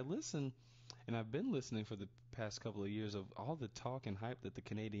that. So I listen, and I've been listening for the past couple of years of all the talk and hype that the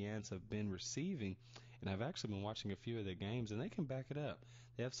Canadiens have been receiving, and I've actually been watching a few of their games, and they can back it up.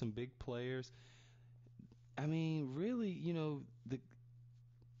 They have some big players. I mean, really, the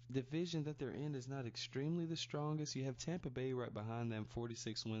division that they're in is not extremely the strongest. You have Tampa Bay right behind them,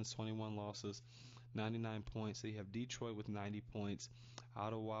 46 wins, 21 losses, 99 points. So you have Detroit with 90 points,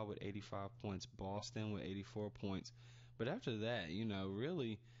 Ottawa with 85 points, Boston with 84 points. But after that,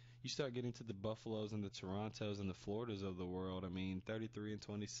 really, you start getting to the Buffaloes and the Torontos and the Floridas of the world. I mean, 33 and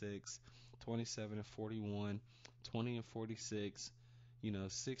 26, 27 and 41, 20 and 46,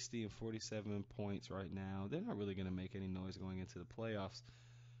 60 and 47 points right now. They're not really going to make any noise going into the playoffs.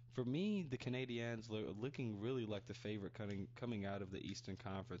 For me, the Canadiens are looking really like the favorite coming out of the Eastern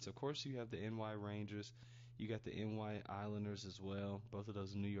Conference. Of course, you have the NY Rangers. You got the NY Islanders as well. Both of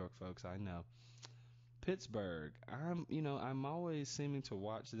those New York folks, I know. Pittsburgh, I'm always seeming to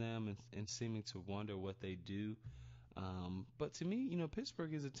watch them and seeming to wonder what they do. But to me,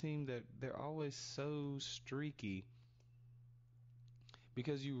 Pittsburgh is a team that they're always so streaky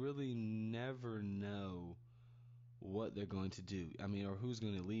because you really never know what they're going to do. I mean, or who's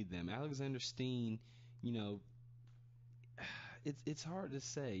going to lead them. Alexander Steen, you know, it's hard to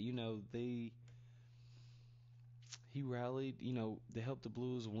say. He rallied. They helped the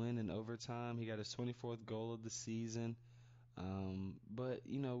Blues win in overtime. He got his 24th goal of the season. But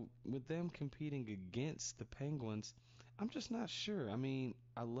with them competing against the Penguins, I'm just not sure. I mean,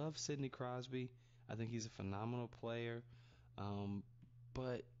 I love Sidney Crosby. I think he's a phenomenal player.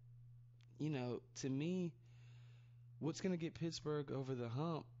 But to me, what's going to get Pittsburgh over the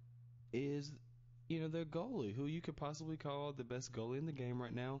hump is, their goalie, who you could possibly call the best goalie in the game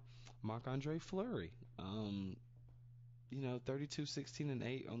right now, Marc-Andre Fleury. 32, 16, and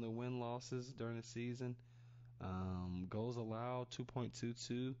 8 on the win-losses during the season. Goals allowed,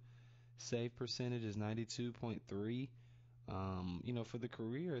 2.22. Save percentage is 92.3. For the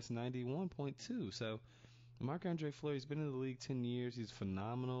career, it's 91.2. So Marc-Andre Fleury's been in the league 10 years. He's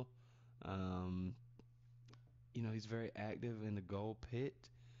phenomenal. He's very active in the goal pit.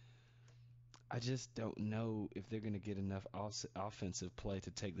 I just don't know if they're going to get enough offensive play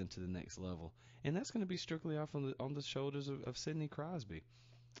to take them to the next level, and that's going to be strictly off on the shoulders of Sidney Crosby.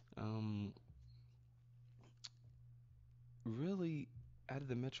 Really, out of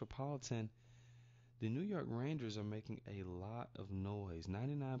the Metropolitan, the New York Rangers are making a lot of noise.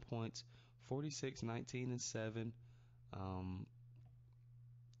 99 points, 46, 19, and 7.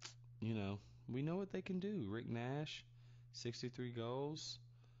 We know what they can do. Rick Nash, 63 goals.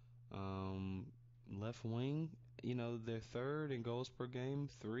 Left wing, they're third in goals per game,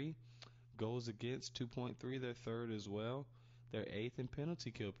 3. Goals against, 2.3. They're third as well. They're eighth in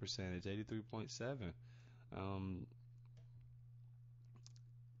penalty kill percentage, 83.7.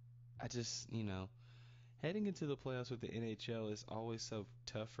 I just, heading into the playoffs with the NHL is always so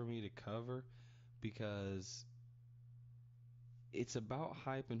tough for me to cover because it's about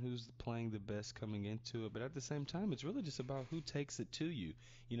hype and who's playing the best coming into it, but at the same time, it's really just about who takes it to you.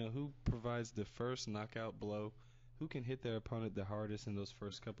 Who provides the first knockout blow, who can hit their opponent the hardest in those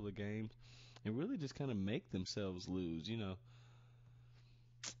first couple of games, and really just kind of make themselves lose.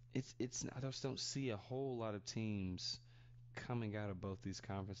 It's I just don't see a whole lot of teams coming out of both these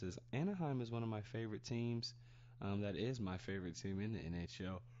conferences. Anaheim is one of my favorite teams. That is my favorite team in the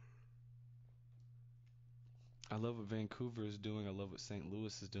NHL. I love what Vancouver is doing. I love what St.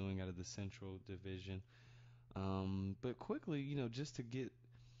 Louis is doing out of the Central Division. But quickly, just to give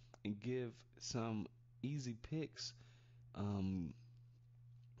some easy picks,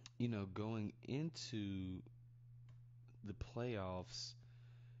 going into the playoffs,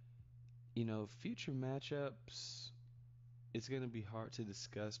 future matchups, it's going to be hard to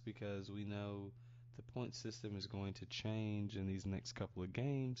discuss because we know the point system is going to change in these next couple of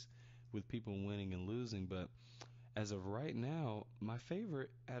games with people winning and losing. But as of right now, my favorite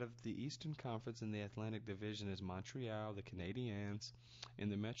out of the Eastern Conference in the Atlantic Division is Montreal, the Canadiens. In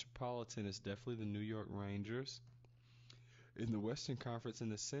the Metropolitan, it's definitely the New York Rangers. In the Western Conference, in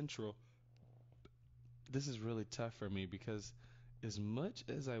the Central, this is really tough for me because as much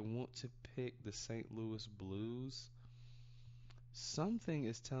as I want to pick the St. Louis Blues, something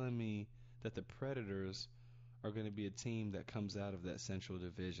is telling me that the Predators are going to be a team that comes out of that Central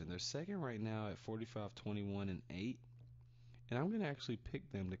Division. They're second right now at 45, 21, and 8. And I'm going to actually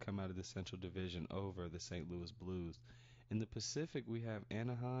pick them to come out of the Central Division over the St. Louis Blues. In the Pacific, we have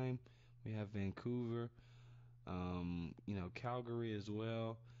Anaheim, we have Vancouver, Calgary as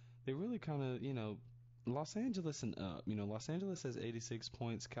well. They really kind of, Los Angeles and up. Los Angeles has 86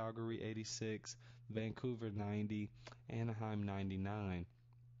 points, Calgary 86, Vancouver 90, Anaheim 99.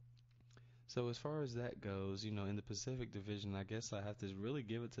 So as far as that goes, in the Pacific Division, I guess I have to really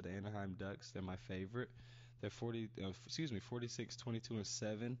give it to the Anaheim Ducks. They're my favorite. They're 46, 22, and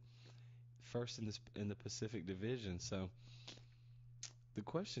 7, first in the Pacific Division. So the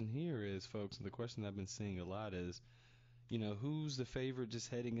question here is, folks, and the question I've been seeing a lot is, who's the favorite just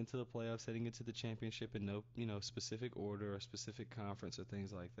heading into the playoffs, heading into the championship in no, specific order or specific conference or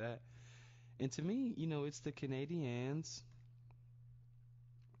things like that. And to me, it's the Canadiens,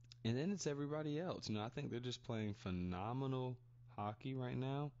 and then it's everybody else. I think they're just playing phenomenal hockey right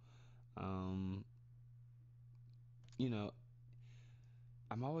now. Um, you know,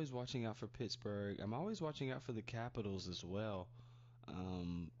 I'm always watching out for Pittsburgh. I'm always watching out for the Capitals as well.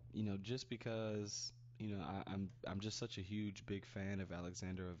 Just because I'm just such a huge big fan of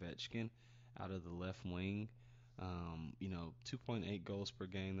Alexander Ovechkin out of the left wing. 2.8 goals per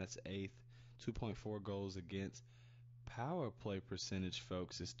game. That's eighth. 2.4 goals against. Power play percentage,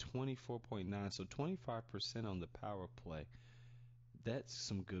 folks, is 24.9. So 25% on the power play. That's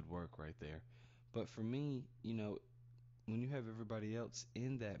some good work right there. But for me, when you have everybody else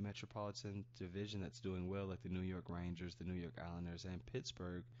in that Metropolitan Division that's doing well, like the New York Rangers, the New York Islanders, and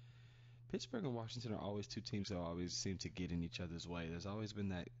Pittsburgh and Washington are always two teams that always seem to get in each other's way. There's always been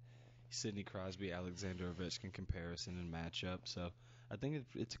that Sidney Crosby, Alexander Ovechkin comparison and matchup. So I think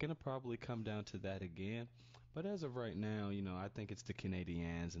it's going to probably come down to that again. But as of right now, I think it's the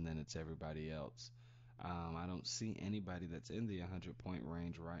Canadiens and then it's everybody else. I don't see anybody that's in the 100-point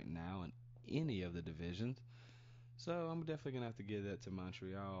range right now in any of the divisions. So I'm definitely going to have to give that to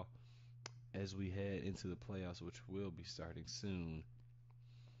Montreal as we head into the playoffs, which will be starting soon.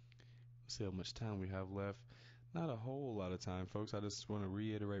 Let's see how much time we have left. Not a whole lot of time, folks. I just want to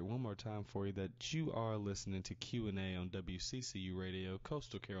reiterate one more time for you that you are listening to Q&A on W.C.C.U. Radio,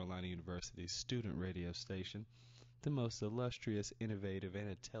 Coastal Carolina University's student radio station, the most illustrious, innovative, and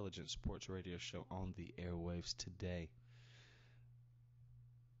intelligent sports radio show on the airwaves today.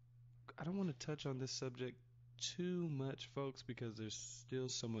 I don't want to touch on this subject too much, folks, because there's still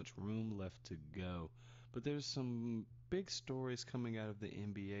so much room left to go. But there's some big stories coming out of the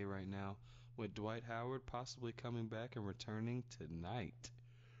NBA right now, with Dwight Howard possibly coming back and returning tonight.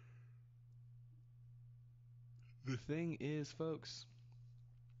 The thing is, folks,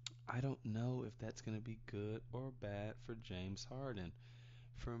 I don't know if that's going to be good or bad for James Harden.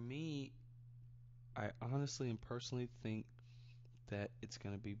 For me, I honestly and personally think that it's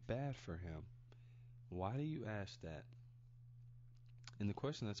going to be bad for him. Why do you ask that? And the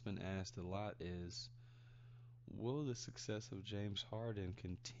question that's been asked a lot is, will the success of James Harden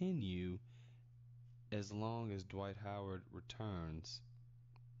continue as long as Dwight Howard returns?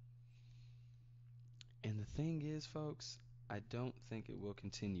 And the thing is, folks, I don't think it will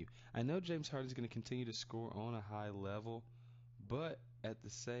continue. I know James Harden is going to continue to score on a high level, but at the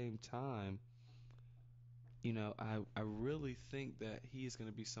same time, I really think that he is going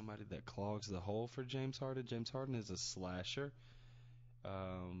to be somebody that clogs the hole for James Harden. James Harden is a slasher.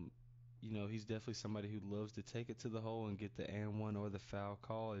 He's definitely somebody who loves to take it to the hole and get the and one or the foul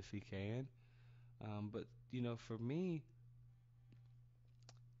call if he can. But for me,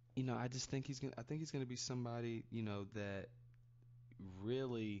 I just think I think he's gonna be somebody, that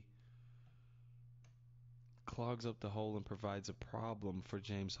really clogs up the hole and provides a problem for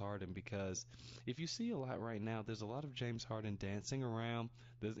James Harden, because if you see a lot right now, there's a lot of James Harden dancing around.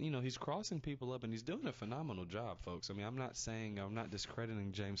 He's crossing people up and he's doing a phenomenal job, folks. I mean, I'm not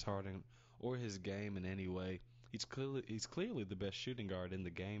discrediting James Harden or his game in any way. He's clearly the best shooting guard in the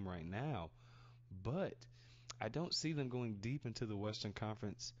game right now, but I don't see them going deep into the Western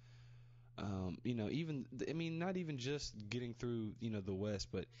Conference. Not even just getting through, the West,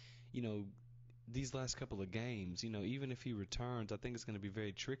 but these last couple of games, even if he returns, I think it's going to be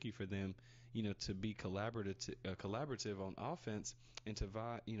very tricky for them, to be collaborative on offense and to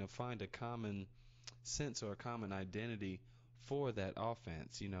find a common sense or a common identity for that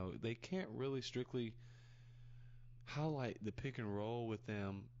offense. They can't really strictly highlight the pick and roll with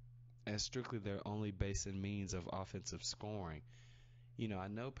them as strictly their only base and means of offensive scoring. I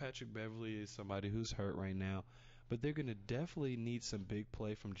know Patrick Beverly is somebody who's hurt right now, but they're going to definitely need some big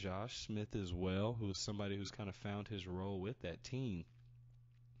play from Josh Smith as well, who's somebody who's kind of found his role with that team.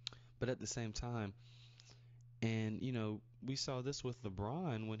 But at the same time, and we saw this with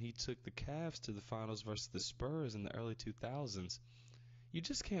LeBron when he took the Cavs to the finals versus the Spurs in the early 2000s. You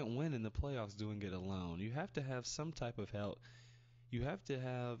just can't win in the playoffs doing it alone. You have to have some type of help. You have to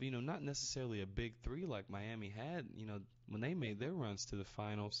have, not necessarily a big three like Miami had, when they made their runs to the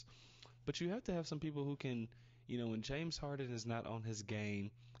finals, but you have to have some people who can, when James Harden is not on his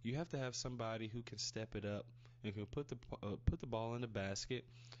game, you have to have somebody who can step it up and can put the ball in the basket,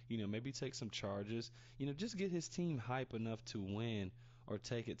 maybe take some charges, just get his team hype enough to win or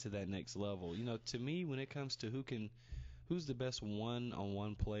take it to that next level. To me, when it comes to who's the best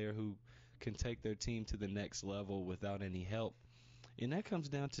one-on-one player who can take their team to the next level without any help, and that comes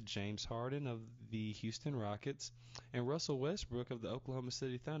down to James Harden of the Houston Rockets and Russell Westbrook of the Oklahoma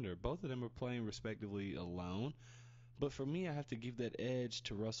City Thunder. Both of them are playing respectively alone. But for me, I have to give that edge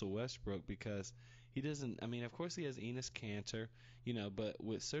to Russell Westbrook because he doesn't, of course he has Enes Kanter, but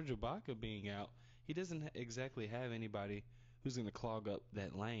with Serge Ibaka being out, he doesn't exactly have anybody who's going to clog up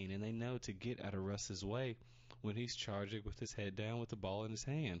that lane. And they know to get out of Russ's way when he's charging with his head down with the ball in his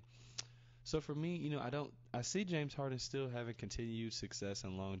hand. So for me, I see James Harden still having continued success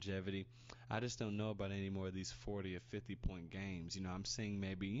and longevity. I just don't know about any more of these 40 or 50 point games. I'm seeing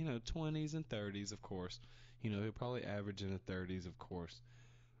maybe, 20s and 30s, of course. He'll probably average in the 30s, of course.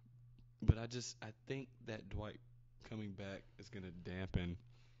 But I think that Dwight coming back is going to dampen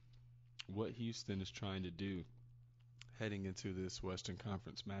what Houston is trying to do heading into this Western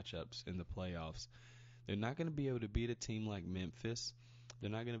Conference matchups in the playoffs. They're not going to be able to beat a team like Memphis. They're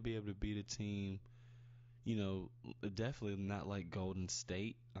not going to be able to beat a team, definitely not like Golden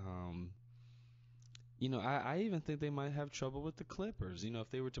State. I even think they might have trouble with the Clippers, if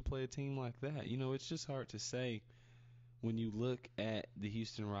they were to play a team like that. It's just hard to say when you look at the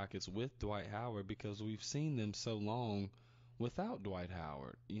Houston Rockets with Dwight Howard because we've seen them so long without Dwight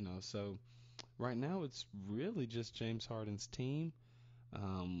Howard, So right now it's really just James Harden's team.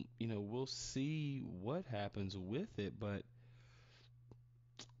 We'll see what happens with it, but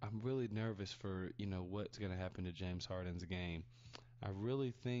I'm really nervous for, what's going to happen to James Harden's game. I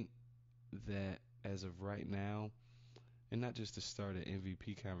really think that as of right now, and not just to start an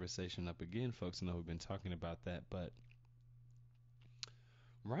MVP conversation up again, folks, I know we've been talking about that, but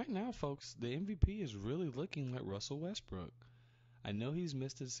right now, folks, the MVP is really looking like Russell Westbrook. I know he's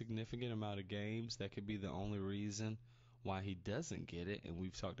missed a significant amount of games. That could be the only reason why he doesn't get it, and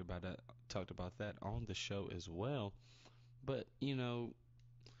we've talked about that on the show as well. But,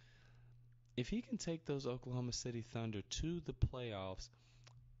 if he can take those Oklahoma City Thunder to the playoffs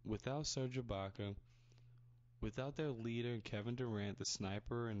without Serge Ibaka, without their leader Kevin Durant, the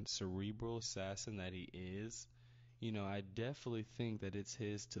sniper and cerebral assassin that he is, I definitely think that it's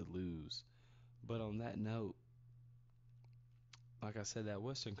his to lose. But on that note, like I said, that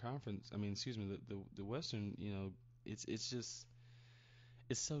Western Conference, the Western, it's just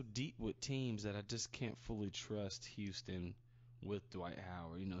it's so deep with teams that I just can't fully trust Houston with Dwight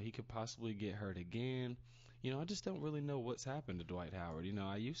Howard. He could possibly get hurt again. I just don't really know what's happened to Dwight Howard.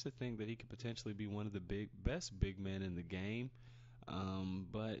 I used to think that he could potentially be one of the best big men in the game.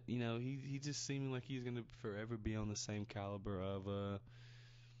 But he just seeming like he's gonna forever be on the same caliber of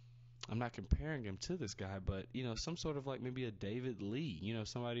I'm not comparing him to this guy, but some sort of like maybe a David Lee,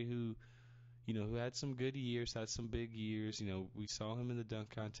 somebody who had some good years, had some big years. We saw him in the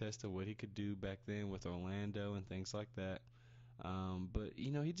dunk contest of what he could do back then with Orlando and things like that. But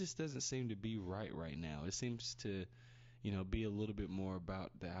he just doesn't seem to be right now. It seems to be a little bit more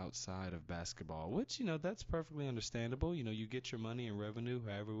about the outside of basketball, which that's perfectly understandable. You get your money and revenue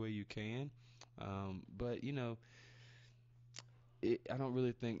however way you can. But I don't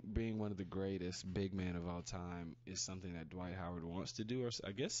really think being one of the greatest big men of all time is something that Dwight Howard wants to do, or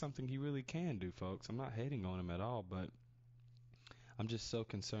I guess something he really can do, folks. I'm not hating on him at all, but I'm just so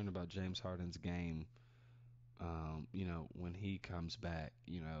concerned about James Harden's game. When he comes back,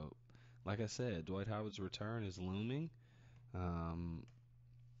 like I said, Dwight Howard's return is looming. Um,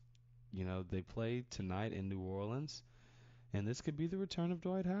 they play tonight in New Orleans, and this could be the return of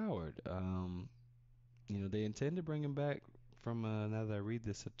Dwight Howard. They intend to bring him back from, now that I read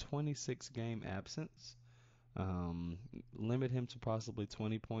this, a 26-game absence. Limit him to possibly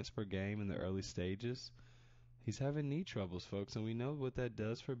 20 points per game in the early stages. He's having knee troubles, folks, and we know what that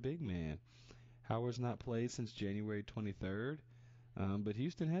does for big man. Howard's not played since January 23rd, but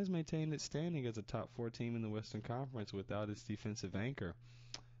Houston has maintained its standing as a top 4 team in the Western Conference without its defensive anchor.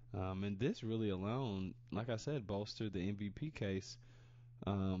 And this really alone, like I said, bolstered the MVP case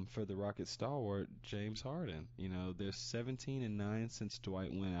for the Rockets stalwart James Harden. They're 17-9 since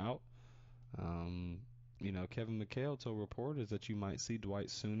Dwight went out. Um, Kevin McHale told reporters that you might see Dwight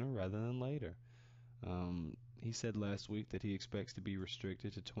sooner rather than later. He said last week that he expects to be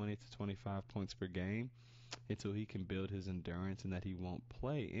restricted to 20 to 25 points per game until he can build his endurance, and that he won't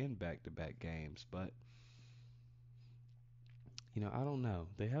play in back-to-back games. But I don't know.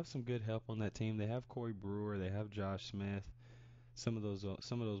 They have some good help on that team. They have Corey Brewer. They have Josh Smith. Some of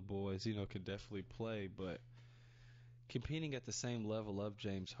those boys, could definitely play, but competing at the same level of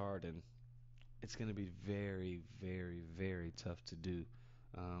James Harden, it's going to be very, very, very tough to do.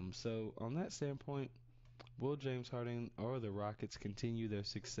 So on that standpoint, will James Harden or the Rockets continue their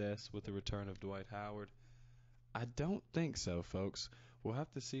success with the return of Dwight Howard? I don't think so, folks. We'll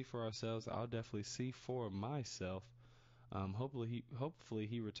have to see for ourselves. I'll definitely see for myself. Hopefully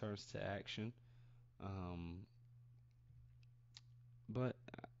he returns to action. Um, but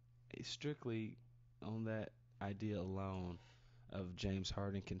strictly on that idea alone of James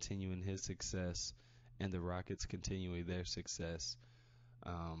Harden continuing his success and the Rockets continuing their success,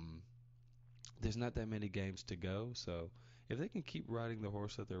 um, there's not that many games to go. So if they can keep riding the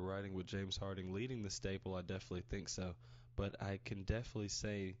horse that they're riding with James Harden leading the staple, I definitely think so. But I can definitely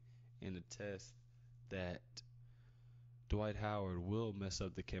say and attest that Dwight Howard will mess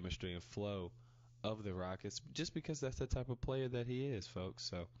up the chemistry and flow of the Rockets just because that's the type of player that he is, folks.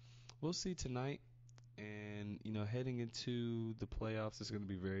 So we'll see tonight. And, heading into the playoffs is going to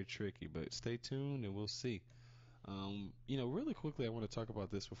be very tricky. But stay tuned and we'll see. Really quickly, I want to talk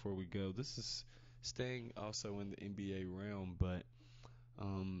about this before we go. This is staying also in the NBA realm, but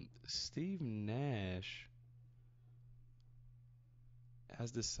Steve Nash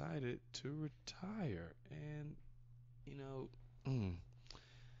has decided to retire. And, mm,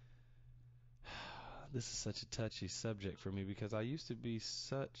 this is such a touchy subject for me because I used to be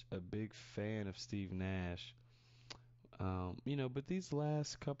such a big fan of Steve Nash. But these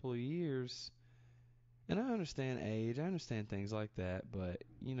last couple of years, and I understand age, I understand things like that, but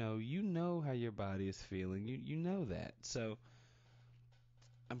how your body is feeling. You know that. So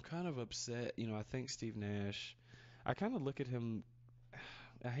I'm kind of upset. I think Steve Nash, I kind of look at him.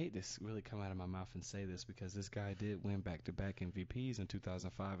 I hate this really come out of my mouth and say this because this guy did win back-to-back MVPs in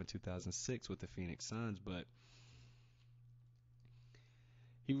 2005 and 2006 with the Phoenix Suns, but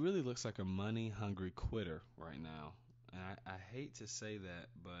he really looks like a money-hungry quitter right now. And I hate to say that,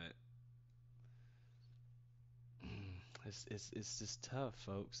 but it's just tough,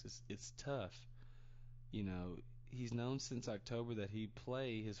 folks. It's tough. You know, he's known since October that he'd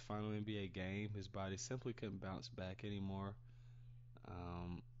play his final NBA game. His body simply couldn't bounce back anymore.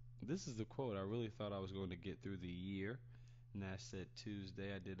 Um, this is the quote. I really thought I was going to get through the year. Nash said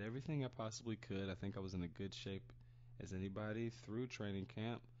Tuesday, I did everything I possibly could. I think I was in a good shape as anybody through training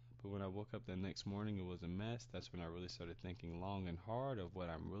camp. But when I woke up the next morning, it was a mess. That's when I really started thinking long and hard of what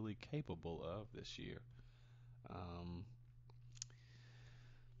I'm really capable of this year. Um,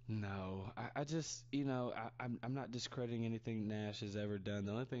 no, I just, I'm not discrediting anything Nash has ever done.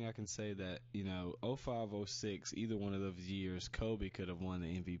 The only thing I can say that, '05, '06, either one of those years, Kobe could have won the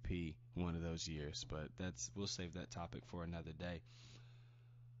MVP one of those years. But we'll save that topic for another day.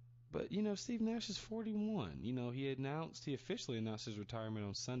 But, Steve Nash is 41. He officially announced his retirement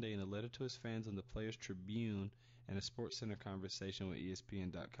on Sunday in a letter to his fans on the Players Tribune and a SportsCenter conversation with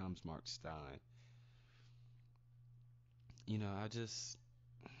ESPN.com's Mark Stein.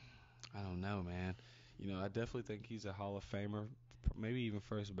 I don't know, man. I definitely think he's a Hall of Famer, maybe even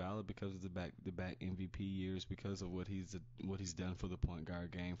first ballot because of the back-to-back MVP years, because of what he's done for the point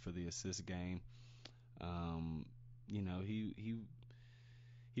guard game, for the assist game.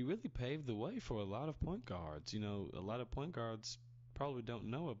 He really paved the way for a lot of point guards. A lot of point guards probably don't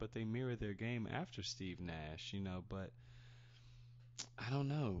know it, but they mirror their game after Steve Nash. But I don't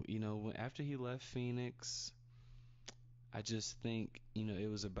know. After he left Phoenix, I just think, it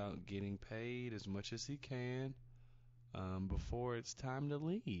was about getting paid as much as he can before it's time to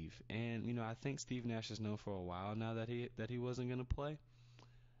leave. And, I think Steve Nash has known for a while now that he wasn't going to play.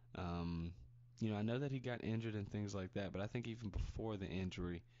 I know that he got injured and things like that, but I think even before the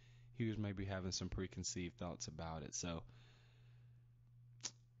injury, he was maybe having some preconceived thoughts about it. So,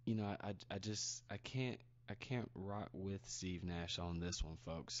 I can't rock with Steve Nash on this one,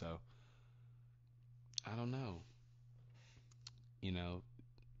 folks. So, I don't know. You know,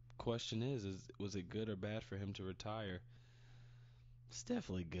 Question is was it good or bad for him to retire? It's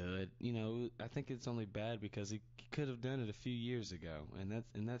definitely good. I think it's only bad because he could have done it a few years ago, and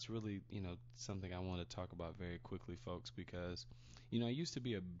that's really something I want to talk about very quickly, folks, because I used to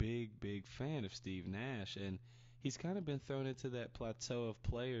be a big fan of Steve Nash, and he's kind of been thrown into that plateau of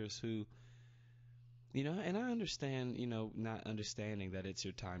players who, and I understand, not understanding that it's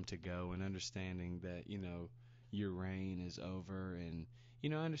your time to go and understanding that, your reign is over. And,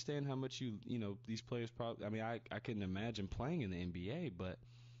 I understand how much these players probably, I mean, I couldn't imagine playing in the NBA, but,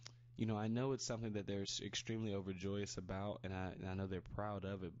 I know it's something that they're extremely overjoyous about, and I know they're proud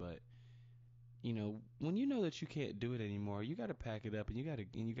of it, but, when you know that you can't do it anymore, you got to pack it up and you got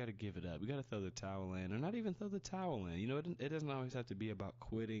to give it up. You got to throw the towel in, or not even throw the towel in. It doesn't always have to be about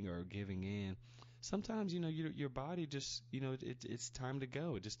quitting or giving in. Sometimes, your body just, it's time to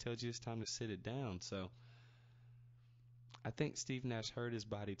go. It just tells you it's time to sit it down. So I think Steve Nash heard his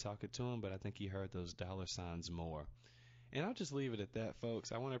body talking to him, but I think he heard those dollar signs more. And I'll just leave it at that,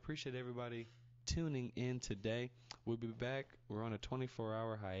 folks. I want to appreciate everybody tuning in today. We'll be back. We're on a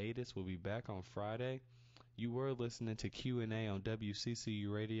 24-hour hiatus. We'll be back on Friday. You were listening to Q&A on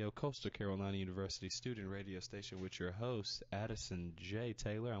W.C.C.U. Radio, Coastal Carolina University student radio station, with your host, Addison J.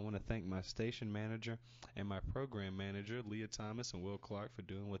 Taylor. I want to thank my station manager and my program manager, Leah Thomas and Will Clark, for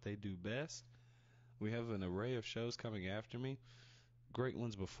doing what they do best. We have an array of shows coming after me, great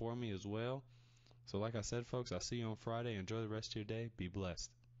ones before me as well. So like I said, folks, I'll see you on Friday. Enjoy the rest of your day. Be blessed.